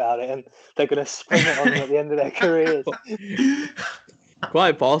knowing about it, and they're going to spring it on them at the end of their careers?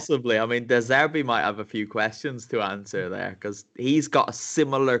 Quite possibly. I mean, De Zerbi might have a few questions to answer there because he's got a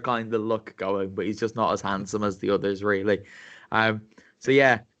similar kind of look going, but he's just not as handsome as the others, really. So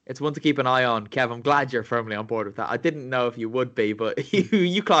yeah, it's one to keep an eye on. Kev, I'm glad you're firmly on board with that. I didn't know if you would be, but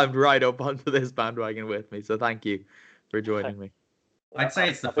you climbed right up onto this bandwagon with me, so thank you for joining me. I'd say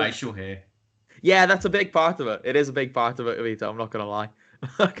it's the facial hair. Yeah, that's a big part of it. It is a big part of it, Vito. I'm not going to lie.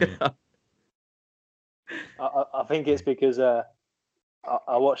 I think it's because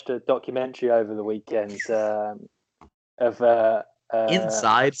I watched a documentary over the weekend of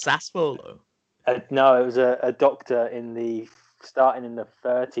Inside Sassuolo. No, it was a doctor starting in the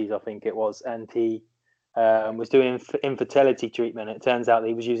 30s, I think it was, and he was doing infertility treatment. It turns out that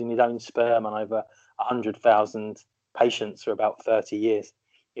he was using his own sperm on over 100,000 patients for about 30 years.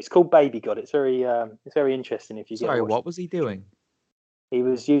 It's called Baby God. It's very interesting. If you Sorry, what was he doing? He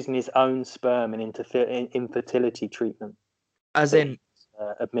was using his own sperm in infertility treatment. As in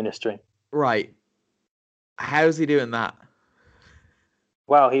administering. Right. How's he doing that?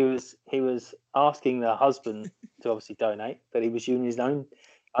 Well, he was asking the husband to obviously donate, but he was using his own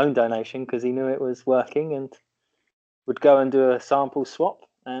donation because he knew it was working, and would go and do a sample swap,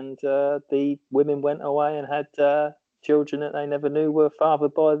 and the women went away and had children that they never knew were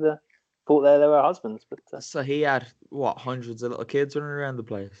fathered by thought they were husbands. But so he had hundreds of little kids running around the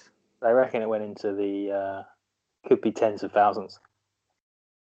place. They reckon it went into the could be tens of thousands.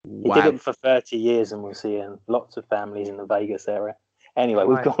 Wow. He did it for 30 years, and we're seeing lots of families in the Vegas area. Anyway,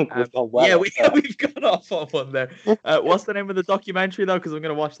 we've gone well. Yeah, we've gone off on one there. What's the name of the documentary, though? Because I'm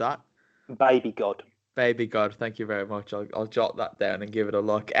going to watch that. Baby God. Baby God. Thank you very much. I'll jot that down and give it a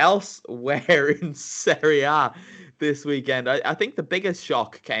look. Elsewhere in Serie A this weekend, I think the biggest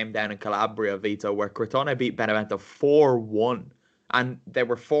shock came down in Calabria, Vito, where Crotone beat Benevento 4-1. And they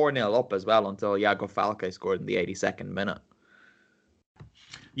were 4-0 up as well until Iago Falque scored in the 82nd minute.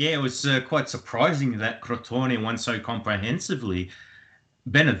 Yeah, it was quite surprising that Crotone won so comprehensively.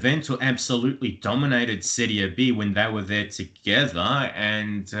 Benevento absolutely dominated Serie B when they were there together,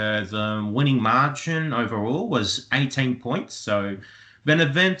 and the winning margin overall was 18 points. So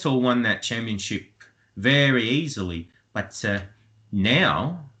Benevento won that championship very easily. But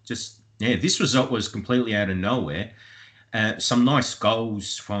now, this result was completely out of nowhere. Some nice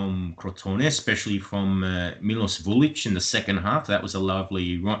goals from Crotone, especially from Milos Vulic in the second half. That was a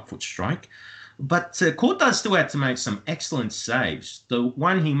lovely right foot strike. But Korda still had to make some excellent saves. The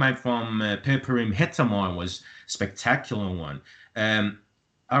one he made from Perperim Hetamai was a spectacular one.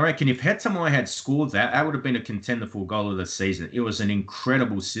 I reckon if Hetamai had scored that would have been a contender for goal of the season. It was an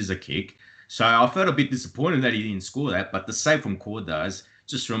incredible scissor kick. So I felt a bit disappointed that he didn't score that. But the save from Korda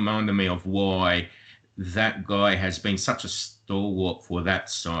just reminded me of why that guy has been such a stalwart for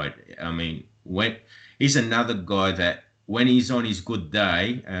that side. I mean, he's another guy that when he's on his good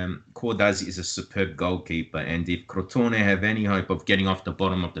day, Cordaz is a superb goalkeeper. And if Crotone have any hope of getting off the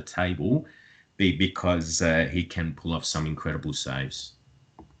bottom of the table, be because he can pull off some incredible saves.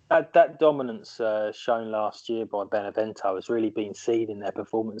 That dominance shown last year by Benevento has really been seen in their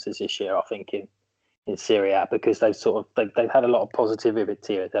performances this year, I think, in Serie A, because they've had a lot of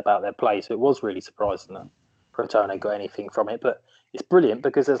positivity about their play. So it was really surprising that Crotone got anything from it. But it's brilliant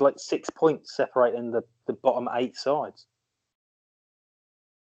because there's 6 points separating the bottom 8 sides.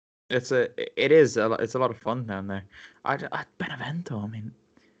 It's a lot of fun down there. Benevento, I mean,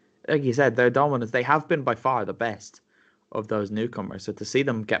 like you said, their dominance, they have been by far the best of those newcomers. So to see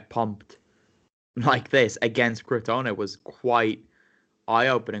them get pumped like this against Crotone was quite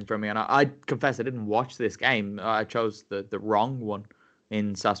eye-opening for me. And I confess I didn't watch this game. I chose the wrong one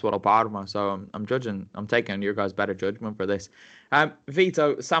in Sassuolo Parma. So I'm taking your guys' better judgment for this.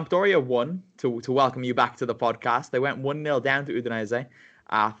 Vito, Sampdoria won to welcome you back to the podcast. They went 1-0 down to Udinese,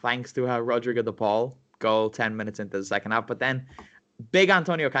 thanks to Rodrigo De Paul goal 10 minutes into the second half. But then big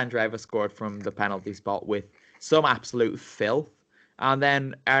Antonio Candreva scored from the penalty spot with some absolute filth. And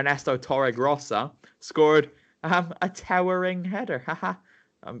then Ernesto Torregrossa scored a towering header.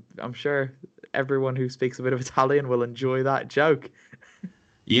 I'm sure everyone who speaks a bit of Italian will enjoy that joke.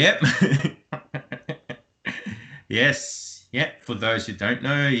 Yep. Yes. Yep. For those who don't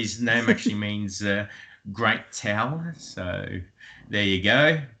know, his name actually means great tower. So there you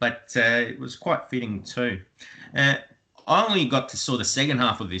go. But it was quite fitting too. I only got to saw the second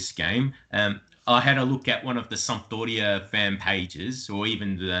half of this game. I had a look at one of the Sampdoria fan pages, or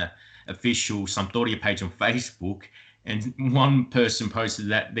even the official Sampdoria page on Facebook, and one person posted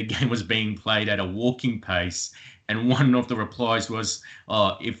that the game was being played at a walking pace, and one of the replies was,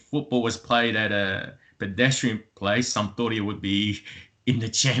 if football was played at a pedestrian place, Sampdoria would be in the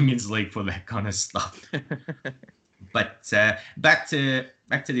Champions League for that kind of stuff. But back to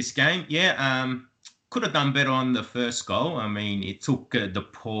this game, could have done better on the first goal. I mean, it took De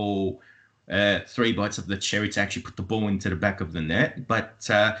Paul 3 bites of the cherry to actually put the ball into the back of the net. But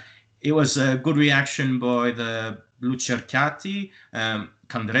it was a good reaction by the Blucerchiati.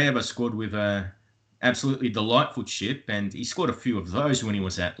 Candreva scored with a absolutely delightful chip, and he scored a few of those when he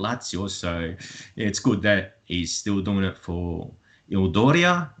was at Lazio. So it's good that he's still doing it for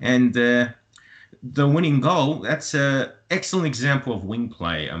Ildoria. And the winning goal, that's an excellent example of wing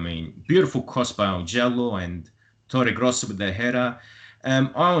play. I mean, beautiful cross by Augello and Torregrossa with the header.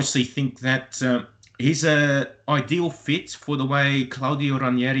 I honestly think that he's an ideal fit for the way Claudio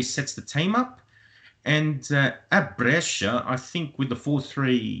Ranieri sets the team up. And at Brescia, I think with the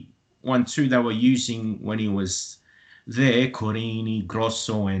 4-3-1-2 they were using when he was there, Corini,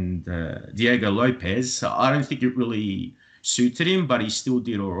 Grosso, and Diego Lopez, I don't think it really suited him, but he still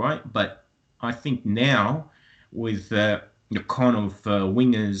did all right. But I think now with the kind of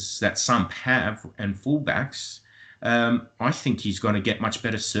wingers that Samp have and fullbacks, I think he's going to get much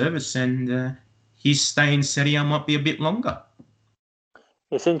better service, and his stay in Serie A might be a bit longer.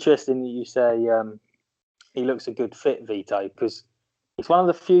 It's interesting that you say he looks a good fit, Vito, because he's one of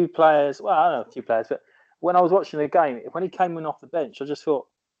the few players, well, I don't know a few players, but when I was watching the game, when he came in off the bench, I just thought,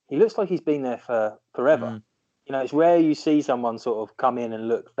 he looks like he's been there for forever. You know, it's rare you see someone sort of come in and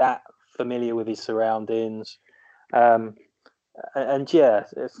look that familiar with his surroundings. So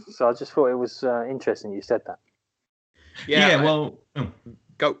I just thought it was interesting you said that.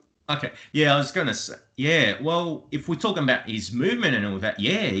 Go. Okay. Yeah, I was going to say, well, if we're talking about his movement and all that,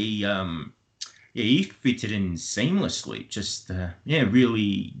 he fitted in seamlessly. Just,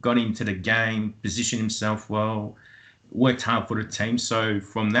 really got into the game, positioned himself well, worked hard for the team. So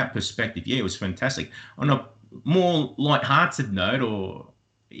from that perspective, it was fantastic. On a more light-hearted note, or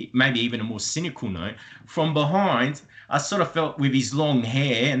maybe even a more cynical note, from behind, I sort of felt with his long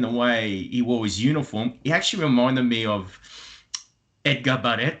hair and the way he wore his uniform, he actually reminded me of Edgar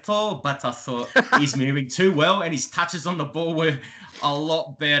Barreto, but I thought he's moving too well and his touches on the ball were a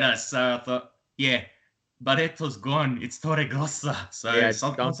lot better. So I thought, Barreto's gone. It's Torregrossa. So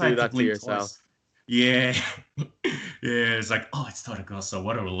don't do that to yourself. Yeah. It's like, it's Torregrossa.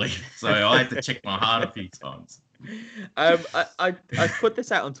 What a relief. So I had to check my heart a few times. I put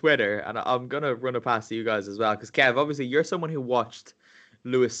this out on Twitter, and I'm going to run it past you guys as well, because Kev, obviously you're someone who watched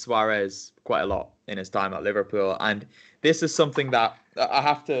Luis Suarez quite a lot in his time at Liverpool, and this is something that I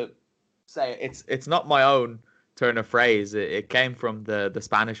have to say, it's not my own turn of phrase. It came from the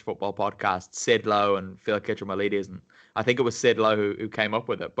Spanish football podcast, Sid Lowe and Phil Kitramalides, and I think it was Sid Lowe who came up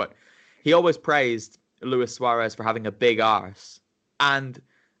with it, but he always praised Luis Suarez for having a big arse, and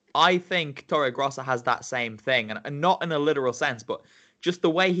I think Torregrossa has that same thing, and not in a literal sense, but just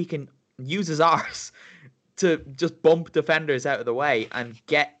the way he can use his arse to just bump defenders out of the way and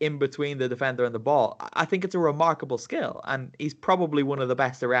get in between the defender and the ball. I think it's a remarkable skill, and he's probably one of the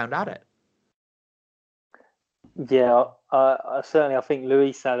best around at it. Yeah, certainly I think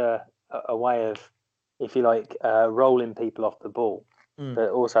Luis had a way of, if you like, rolling people off the ball,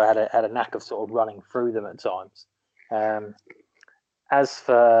 but also had a knack of sort of running through them at times. As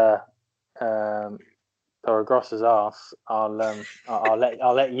for Torregrossa's arse, I'll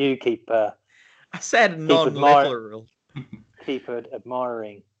let you keep. I said non-literal. Keep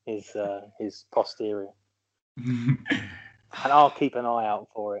admiring his posterior, and I'll keep an eye out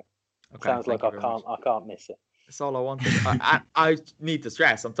for it. Okay, Sounds like thank you very much. I can't miss it. That's all I wanted. I need to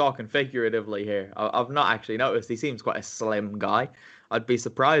stress, I'm talking figuratively here. I've not actually noticed. He seems quite a slim guy. I'd be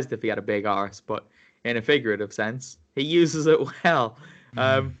surprised if he had a big arse, but in a figurative sense, he uses it well.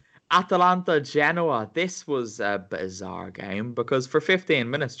 Atalanta Genoa. This was a bizarre game because for 15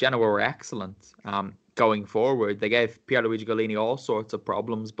 minutes, Genoa were excellent. Going forward, they gave Pierluigi Golini all sorts of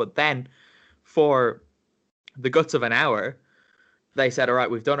problems, but then for the guts of an hour, they said, all right,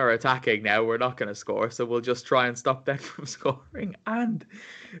 we've done our attacking now. We're not going to score, so we'll just try and stop them from scoring. And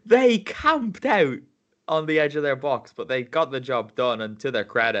they camped out on the edge of their box, but they got the job done. And to their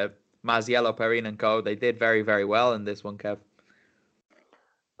credit, Masiello, Perin and co, they did very, very well in this one, Kev.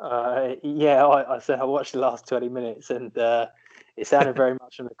 I said I watched the last 20 minutes, and it sounded very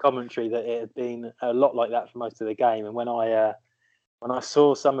much in the commentary that it had been a lot like that for most of the game. And when I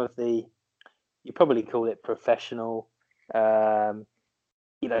saw some of the, you probably call it professional,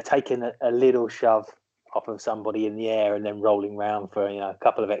 taking a little shove off of somebody in the air and then rolling around for a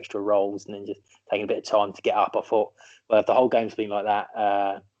couple of extra rolls and then just taking a bit of time to get up. I thought, well, if the whole game's been like that,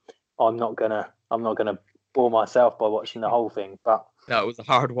 I'm not gonna bore myself by watching the whole thing. But no, it was a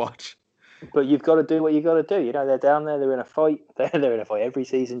hard watch. But you've got to do what you got to do. They're down there. They're in a fight. They're in a fight every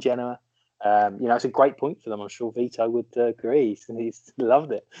season, Genoa. It's a great point for them. I'm sure Vito would agree. He's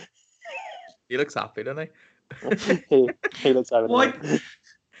loved it. He looks happy, doesn't he? he looks over.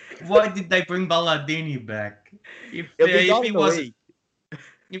 Why did they bring Ballardini back? If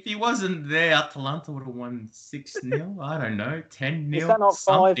he wasn't there, Atalanta would have won 6-0. I don't know, 10-0. Is that not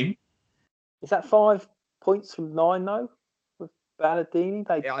something. 5? Is that 5 points from 9 though? With Ballardini,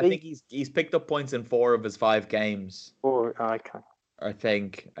 I think he's picked up points in 4 of his 5 games. Okay. I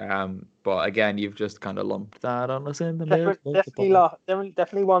think, but again, you've just kind of lumped that on us in the middle.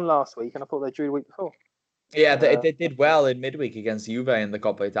 Definitely won last week, and I thought they drew the week before. Yeah, they did well in midweek against Juve in the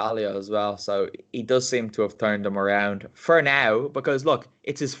Coppa Italia as well. So he does seem to have turned them around for now. Because look,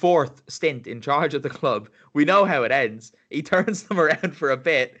 it's his 4th stint in charge of the club. We know how it ends. He turns them around for a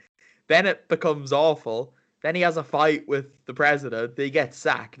bit, then it becomes awful. Then he has a fight with the president. He gets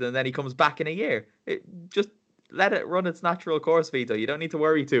sacked, and then he comes back in a year. Just let it run its natural course, Vito. You don't need to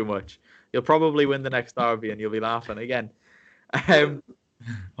worry too much. You'll probably win the next derby, and you'll be laughing again.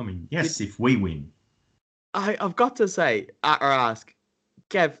 Yes, if we win. I've got to say, or ask,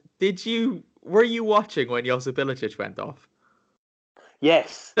 Kev, were you watching when Josip Ilicic went off?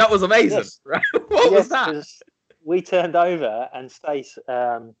 Yes. That was amazing, yes. Right? What was that? We turned over and Stace,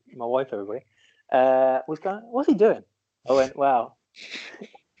 my wife, everybody, was going, what's he doing? I went, wow.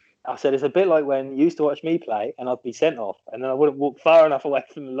 I said, it's a bit like when you used to watch me play and I'd be sent off and then I wouldn't walk far enough away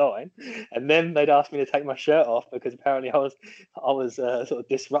from the line and then they'd ask me to take my shirt off because apparently I was sort of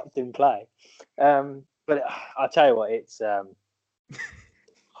disrupting play. But I'll tell you what, it's I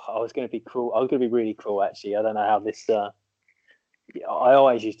was going to be cruel. I was going to be really cruel, actually. I don't know how this. I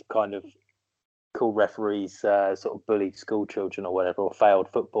always used to kind of call referees sort of bullied school children or whatever, or failed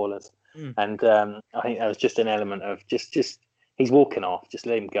footballers. And I think that was just an element of just he's walking off. Just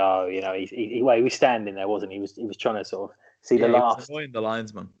let him go. He was standing there, wasn't he? He was trying to sort of see the last the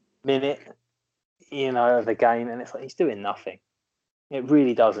linesman minute, of the game, and it's like he's doing nothing. It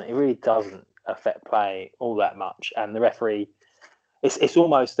really doesn't. It really doesn't affect play all that much. And the referee, it's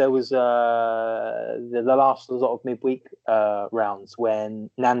almost, there was the last sort of midweek rounds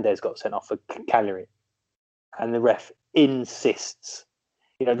when Nandez got sent off for Cagliari, and the ref insists,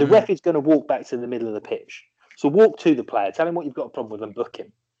 the ref is going to walk back to the middle of the pitch. So walk to the player, tell him what you've got a problem with and book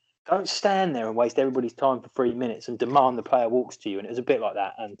him. Don't stand there and waste everybody's time for 3 minutes and demand the player walks to you. And it was a bit like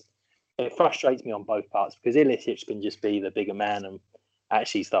that. And it frustrates me on both parts because Ilicic can just be the bigger man and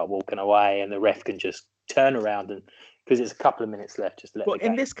actually start walking away, and the ref can just turn around and because it's a couple of minutes left, just let. Well,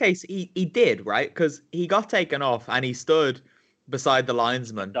 in this case, he did, right? Because he got taken off and he stood beside the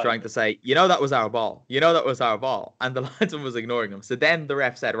linesman trying to say, that was our ball. That was our ball, and the linesman was ignoring him. So then the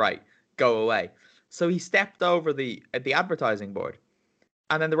ref said, right, go away. So he stepped over at the advertising board,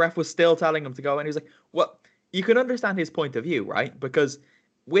 and then the ref was still telling him to go, and he was like, well, you can understand his point of view, right? Because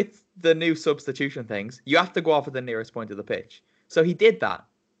with the new substitution things, you have to go off at the nearest point of the pitch. So he did that.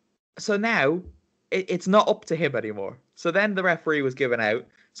 So now it's not up to him anymore. So then the referee was given out.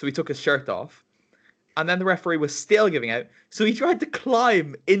 So he took his shirt off. And then the referee was still giving out. So he tried to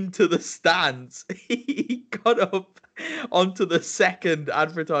climb into the stands. He got up onto the second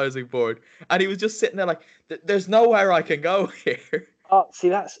advertising board. And he was just sitting there like, there's nowhere I can go here. Oh, see,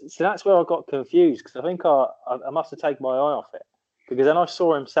 that's where I got confused. Because I think I must have taken my eye off it. Because then I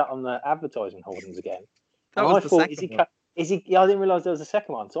saw him sat on the advertising hoardings again. That was the second one. I didn't realise there was a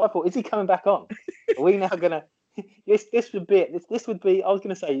second one. So I thought, is he coming back on? Are we now going to this would be I was going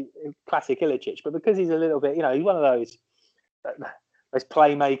to say classic Ilicic, but because he's a little bit, he's one of those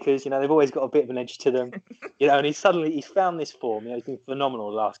playmakers. They've always got a bit of an edge to them. And he's found this form. He's been phenomenal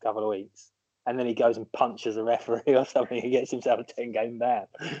the last couple of weeks, and then he goes and punches a referee or something. He gets himself a 10-game ban,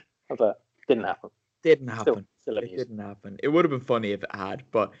 but didn't happen. Didn't happen. It didn't happen. It would have been funny if it had,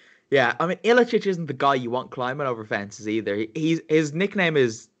 but yeah, I mean, Ilicic isn't the guy you want climbing over fences either. His nickname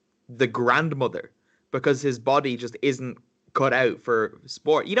is the grandmother because his body just isn't cut out for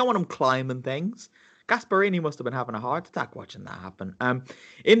sport. You don't want him climbing things. Gasparini must have been having a heart attack watching that happen.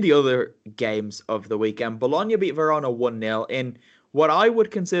 In the other games of the weekend, Bologna beat Verona 1-0 in what I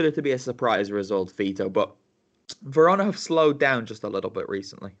would consider to be a surprise result, Vito, but Verona have slowed down just a little bit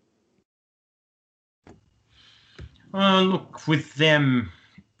recently. Look, with them,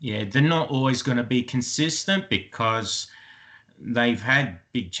 they're not always going to be consistent because they've had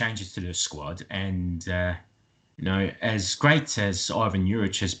big changes to their squad. And, as great as Ivan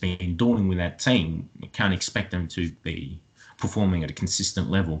Juric has been doing with that team, we can't expect them to be performing at a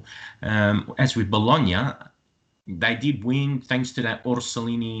consistent level. As with Bologna, they did win thanks to that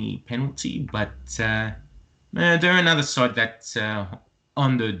Orsolini penalty, but they're another side that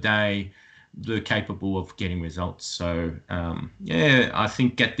on the day they're capable of getting results. So, I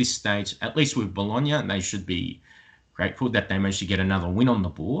think at this stage, at least with Bologna, they should be grateful that they managed to get another win on the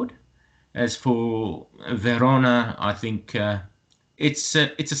board. As for Verona, I think it's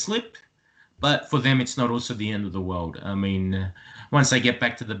a slip, but for them, it's not also the end of the world. I mean, once they get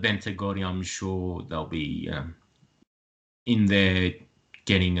back to the Bentegodi, I'm sure they'll be in there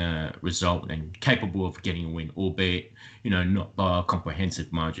getting a result and capable of getting a win, albeit, not by a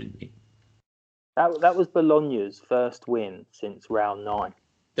comprehensive margin. That was Bologna's first win since round 9.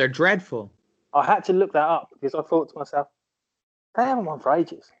 They're dreadful. I had to look that up because I thought to myself, they haven't won for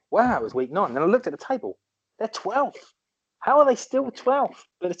ages. Wow, it was week 9. Then I looked at the table. They're 12th. How are they still 12th?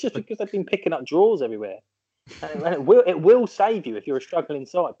 But it's just because they've been picking up draws everywhere. And it will save you if you're a struggling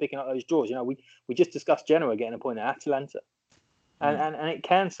side picking up those draws. We just discussed Genoa getting a point at Atalanta. And it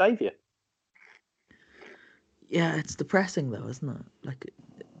can save you. Yeah, it's depressing though, isn't it?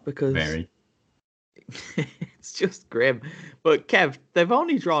 Because very. It's just grim. But Kev, they've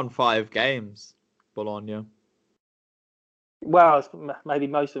only drawn 5 games, Bologna. Well, maybe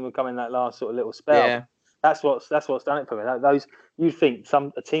most of them have come in that last sort of little spell. Yeah. That's what's done it for me. Those you'd think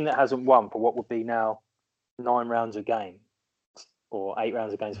a team that hasn't won for what would be now 9 rounds of game or 8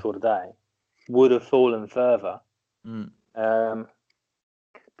 rounds of games for the day would have fallen further. But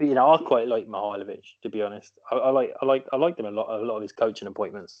I quite like Mihajlovic, to be honest. I like them a lot of his coaching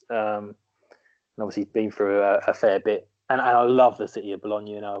appointments. And obviously he's been through a fair bit. And I love the city of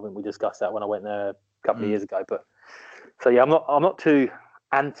Bologna. I think we discussed that when I went there a couple of years ago. But so yeah, I'm not too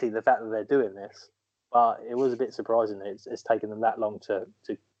anti the fact that they're doing this, but it was a bit surprising that it's taken them that long to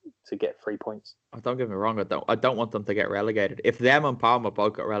get 3 points. Don't get me wrong, I don't want them to get relegated. If them and Parma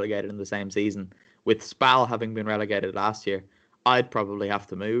both got relegated in the same season, with Spal having been relegated last year, I'd probably have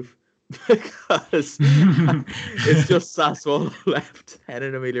to move because it's just Sassuolo left and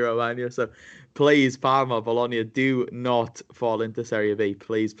in Emilia-Romagna. So please, Parma, Bologna, do not fall into Serie B.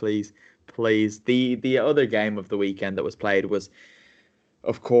 Please, please, please. The other game of the weekend that was played was,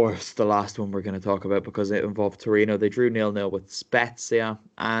 of course, the last one we're going to talk about because it involved Torino. They drew 0-0 with Spezia,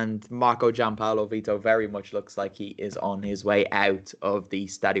 and Marco Giampaolo Vito very much looks like he is on his way out of the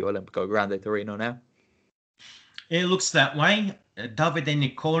Stadio Olimpico Grande Torino now. It looks that way. Davide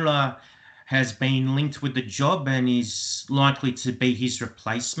Nicola has been linked with the job and is likely to be his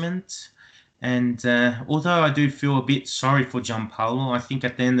replacement. And although I do feel a bit sorry for Giampaolo, I think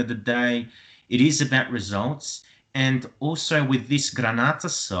at the end of the day, it is about results. And also with this Granata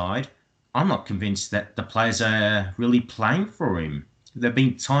side, I'm not convinced that the players are really playing for him. There have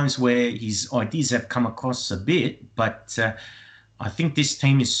been times where his ideas have come across a bit, but I think this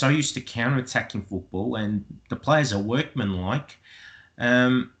team is so used to counter-attacking football and the players are workmanlike.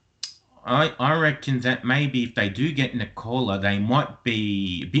 I reckon that maybe if they do get Nicola, they might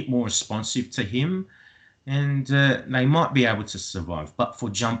be a bit more responsive to him and they might be able to survive. But for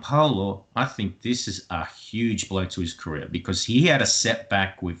Giampaolo, I think this is a huge blow to his career because he had a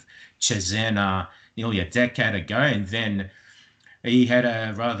setback with Cesena nearly a decade ago, and then he had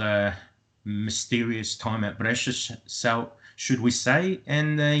a rather mysterious time at Brescia, so should we say,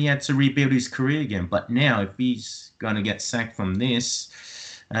 and he had to rebuild his career again. But now, if he's going to get sacked from this,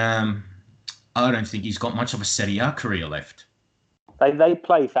 I don't think he's got much of a Serie A career left. They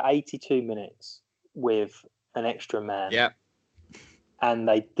play for 82 minutes with an extra man. Yeah. And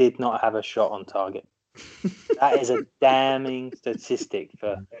they did not have a shot on target. That is a damning statistic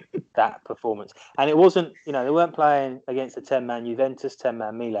for that performance. And it wasn't, they weren't playing against a 10-man Juventus,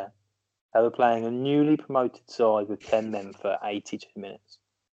 10-man Milan. They were playing a newly promoted side with 10 men for 82 minutes.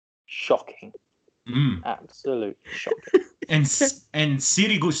 Shocking. Absolutely shocking. And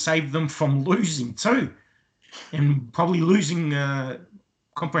Sirigu saved them from losing too. And probably losing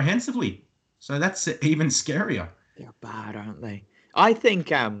comprehensively. So that's even scarier. They're bad, aren't they? I think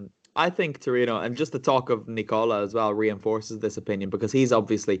Torino, and just the talk of Nicola as well, reinforces this opinion because he's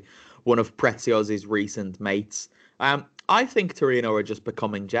obviously one of Preziosi's recent mates. I think Torino are just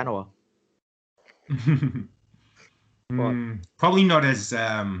becoming Genoa. Probably not as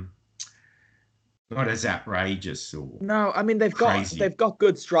outrageous or no. I mean they've got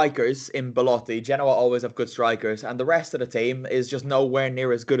good strikers in Belotti. Genoa always have good strikers, and the rest of the team is just nowhere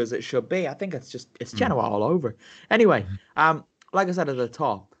near as good as it should be. I think it's Genoa all over. Anyway, like I said at the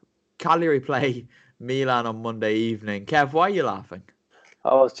top, Cagliari play Milan on Monday evening. Kev, why are you laughing?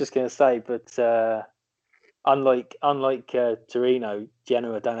 I was just going to say, but unlike Torino,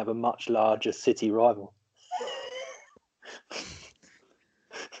 Genoa don't have a much larger city rival.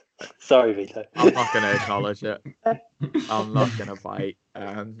 Sorry, Vito. I'm not going to acknowledge it. I'm not going to bite.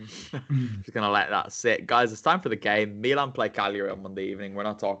 Just going to let that sit. Guys, it's time for the game. Milan play Cagliari on Monday evening. We're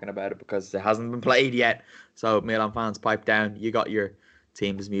not talking about it because it hasn't been played yet. So, Milan fans, pipe down. You got your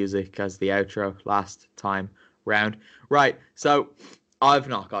team's music as the outro last time round. Right, so I've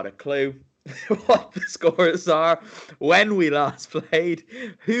not got a clue what the scores are, when we last played,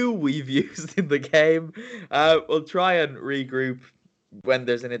 who we've used in the game. We'll try and regroup when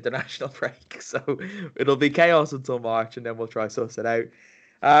there's an international break, so it'll be chaos until March, and then we'll try suss it out.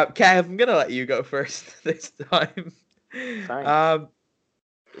 Kev, I'm gonna let you go first this time. Thanks.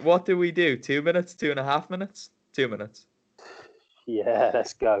 What do we do? 2 minutes? 2.5 minutes? 2 minutes. Yeah,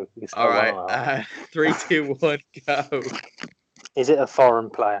 let's go. All right. 3, 2, 1, go. Is it a foreign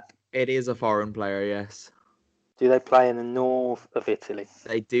player? It is a foreign player, yes. Do they play in the north of Italy?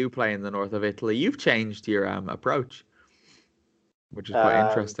 They do play in the north of Italy. You've changed your approach, which is quite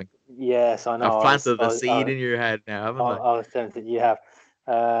interesting. Yes, I know. I've planted the seed in your head now, haven't I? I was tempted. You have.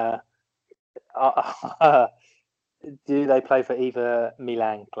 Do they play for either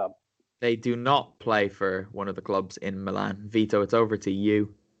Milan club? They do not play for one of the clubs in Milan. Vito, it's over to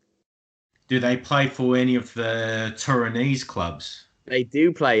you. Do they play for any of the Turinese clubs? They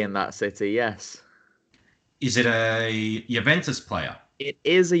do play in that city, yes. Is it a Juventus player? It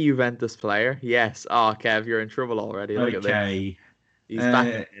is a Juventus player, yes. Oh, Kev, you're in trouble already. Look at this. He's back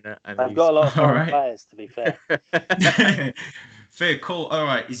in it. They've got a lot of foreign players, to be fair. Fair call. All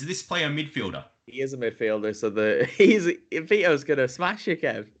right. Is this player a midfielder? He is a midfielder, so Vito's going to smash you,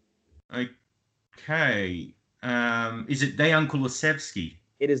 Kev. Okay. Is it Dejan Kulusevski?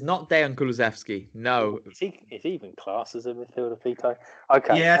 It is not Dejan Kulusevski. No. Is he even classed as a midfielder, Vito?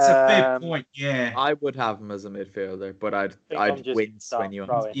 Okay. Yeah, that's a fair point. Yeah. I would have him as a midfielder, but I'd wince when you.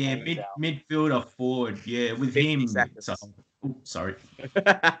 Yeah, midfielder, forward. Yeah, with him. So, sorry.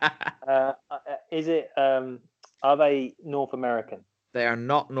 Is it? Are they North American? They are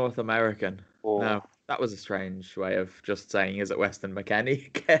not North American. Oh. No. That was a strange way of just saying, is it Weston McKennie?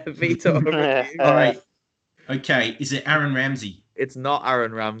 Vito. All right. Okay. Is it Aaron Ramsey? It's not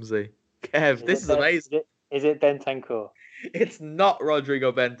Aaron Ramsey. Kev, this is amazing. Is it Bentancur? It's not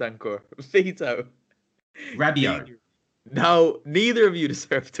Rodrigo Bentancur. Vito. Rabiot. No, neither of you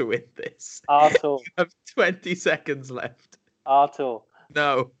deserve to win this. Artur. You have 20 seconds left. Artur.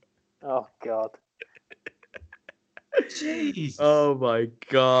 No. Oh, God. Jeez. Oh, my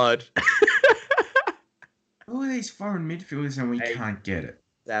God. All these foreign midfielders and we can't get it.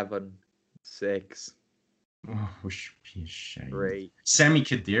 7, 6. Oh, which be a shame. 3. Sami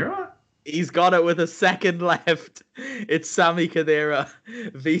Khedira? He's got it with a second left. It's Sami Khedira.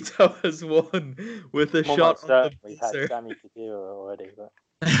 Vito has won with a shot on the buzzer. Had Sami Khedira already, but...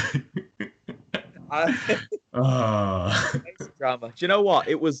 Drama. Do you know what?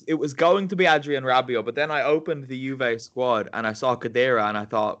 It was going to be Adrian Rabiot, but then I opened the Juve squad and I saw Khedira and I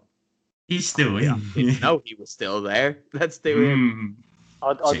thought, he's still in. I didn't know he was still there. Let's do him.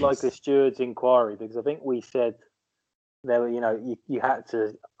 I'd like a steward's inquiry because I think we said there were, you had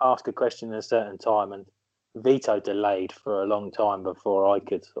to ask a question at a certain time, and Vito delayed for a long time before I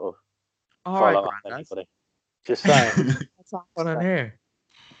could sort of follow up anybody. Just saying. What's happening here?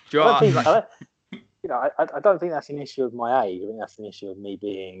 I don't think that's an issue of my age. I think that's an issue of me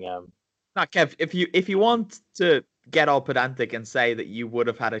being. No, Kev. If you want to get all pedantic and say that you would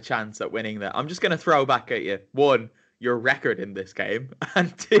have had a chance at winning that, I'm just going to throw back at you. 1, your record in this game,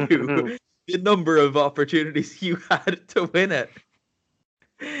 and 2, the number of opportunities you had to win it.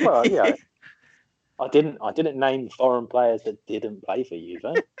 Well, yeah, I didn't name foreign players that didn't play for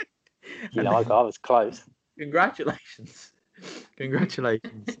Juve. You know, I was close. Congratulations.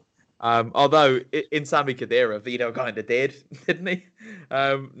 Although in Sami Khedira, Vito kind of didn't he?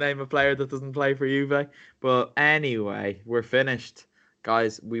 Name a player that doesn't play for Juve. But anyway, we're finished.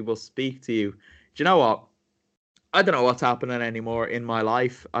 Guys, we will speak to you. Do you know what? I don't know what's happening anymore in my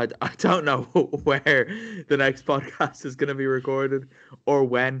life. I don't know where the next podcast is going to be recorded or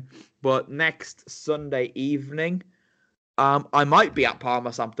when. But next Sunday evening, I might be at Palma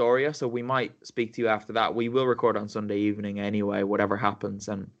Sampdoria, so we might speak to you after that. We will record on Sunday evening anyway, whatever happens,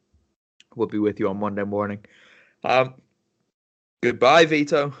 and we'll be with you on Monday morning. Goodbye,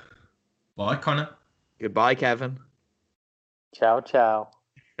 Vito. Bye, Connor. Goodbye, Kevin. Ciao, ciao.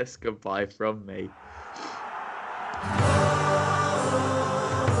 Yes, goodbye from me.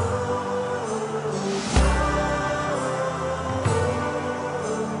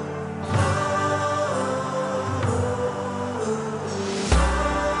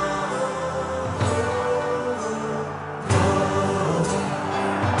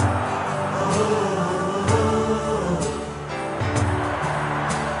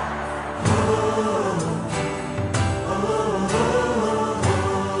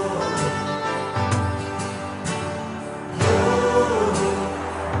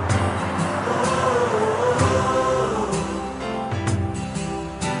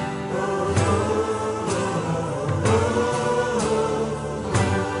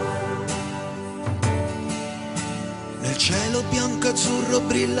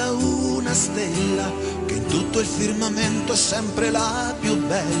 Brilla una stella che in tutto il firmamento è sempre la più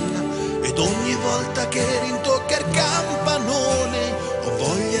bella, ed ogni volta che rintocca il campanone ho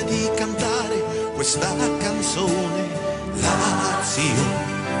voglia di cantare questa canzone. Lazio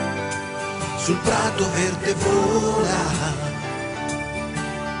sul prato verde vola,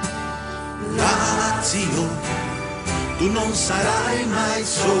 Lazio tu non sarai mai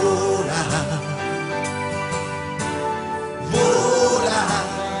sola. Vola,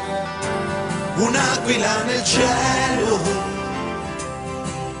 un'aquila nel cielo,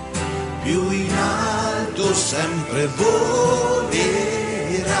 più in alto sempre volerà.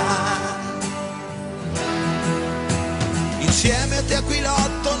 Insieme a te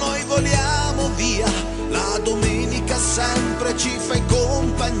Aquilotto noi voliamo via, la domenica sempre ci fai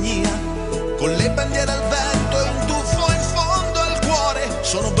compagnia, con le bandiere al vento e un tuffo in fondo al cuore,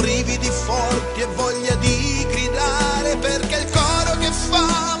 sono brividi forti e voglia di gridare, perché il coro che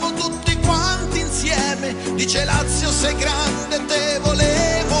famo tutti quanti insieme dice Lazio sei grande, te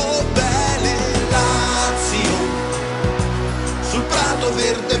volevo bene. Lazio sul prato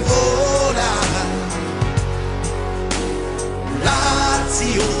verde vola,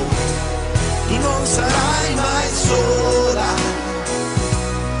 Lazio tu non sarai mai sola.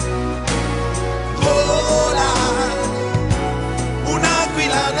 Vola,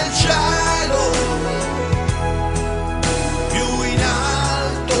 un'aquila nel cielo, più in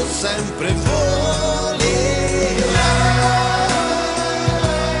alto sempre volerà.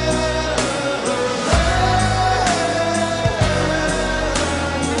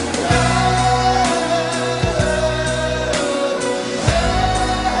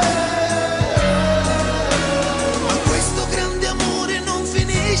 Ma questo grande amore non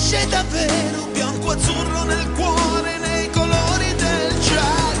finisce davvero, bianco-azzurro nel cuore, nei colori del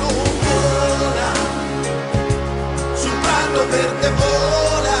cielo. Vola, sul prato verde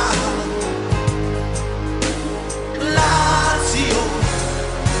vola, Lazio,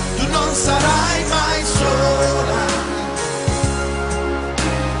 tu non sarai mai sola.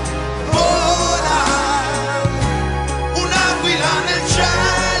 Vola, un'aquila nel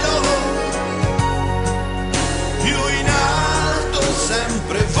cielo, più in alto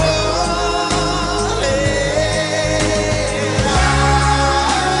sempre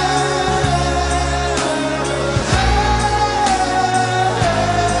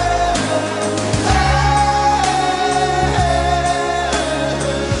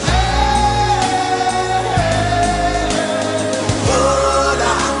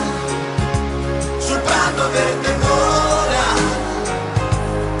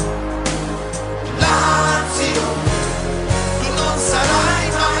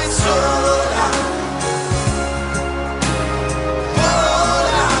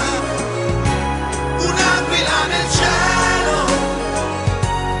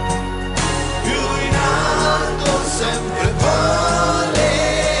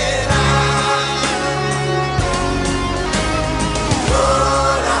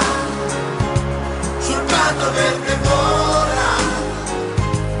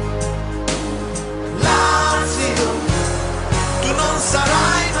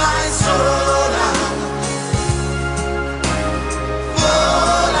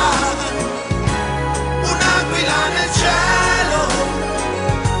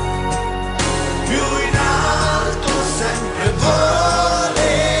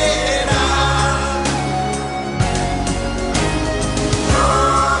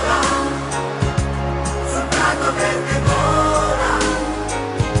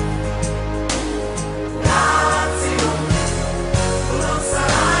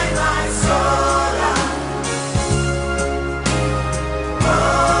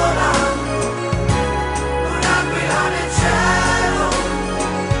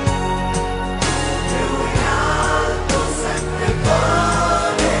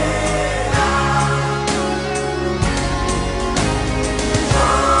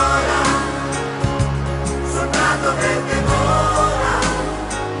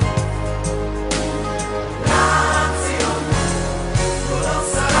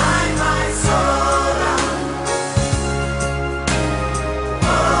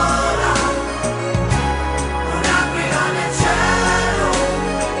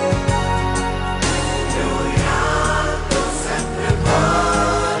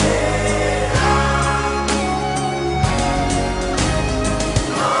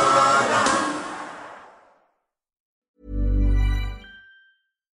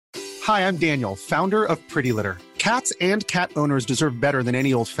Hi, I'm Daniel, founder of Pretty Litter. Cats and cat owners deserve better than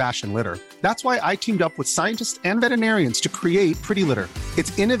any old-fashioned litter. That's why I teamed up with scientists and veterinarians to create Pretty Litter.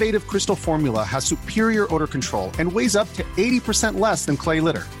 Its innovative crystal formula has superior odor control and weighs up to 80% less than clay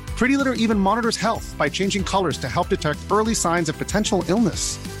litter. Pretty Litter even monitors health by changing colors to help detect early signs of potential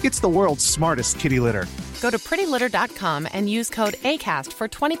illness. It's the world's smartest kitty litter. Go to prettylitter.com and use code ACAST for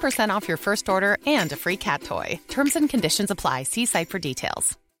 20% off your first order and a free cat toy. Terms and conditions apply. See site for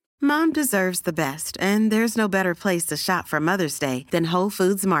details. Mom deserves the best, and there's no better place to shop for Mother's Day than Whole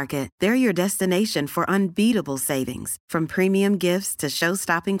Foods Market. They're your destination for unbeatable savings, from premium gifts to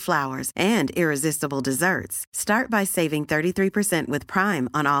show-stopping flowers and irresistible desserts. Start by saving 33% with Prime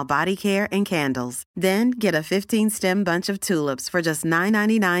on all body care and candles. Then get a 15-stem bunch of tulips for just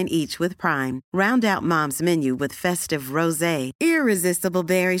 $9.99 each with Prime. Round out Mom's menu with festive rosé, irresistible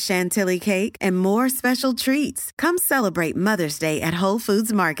berry chantilly cake, and more special treats. Come celebrate Mother's Day at Whole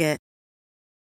Foods Market.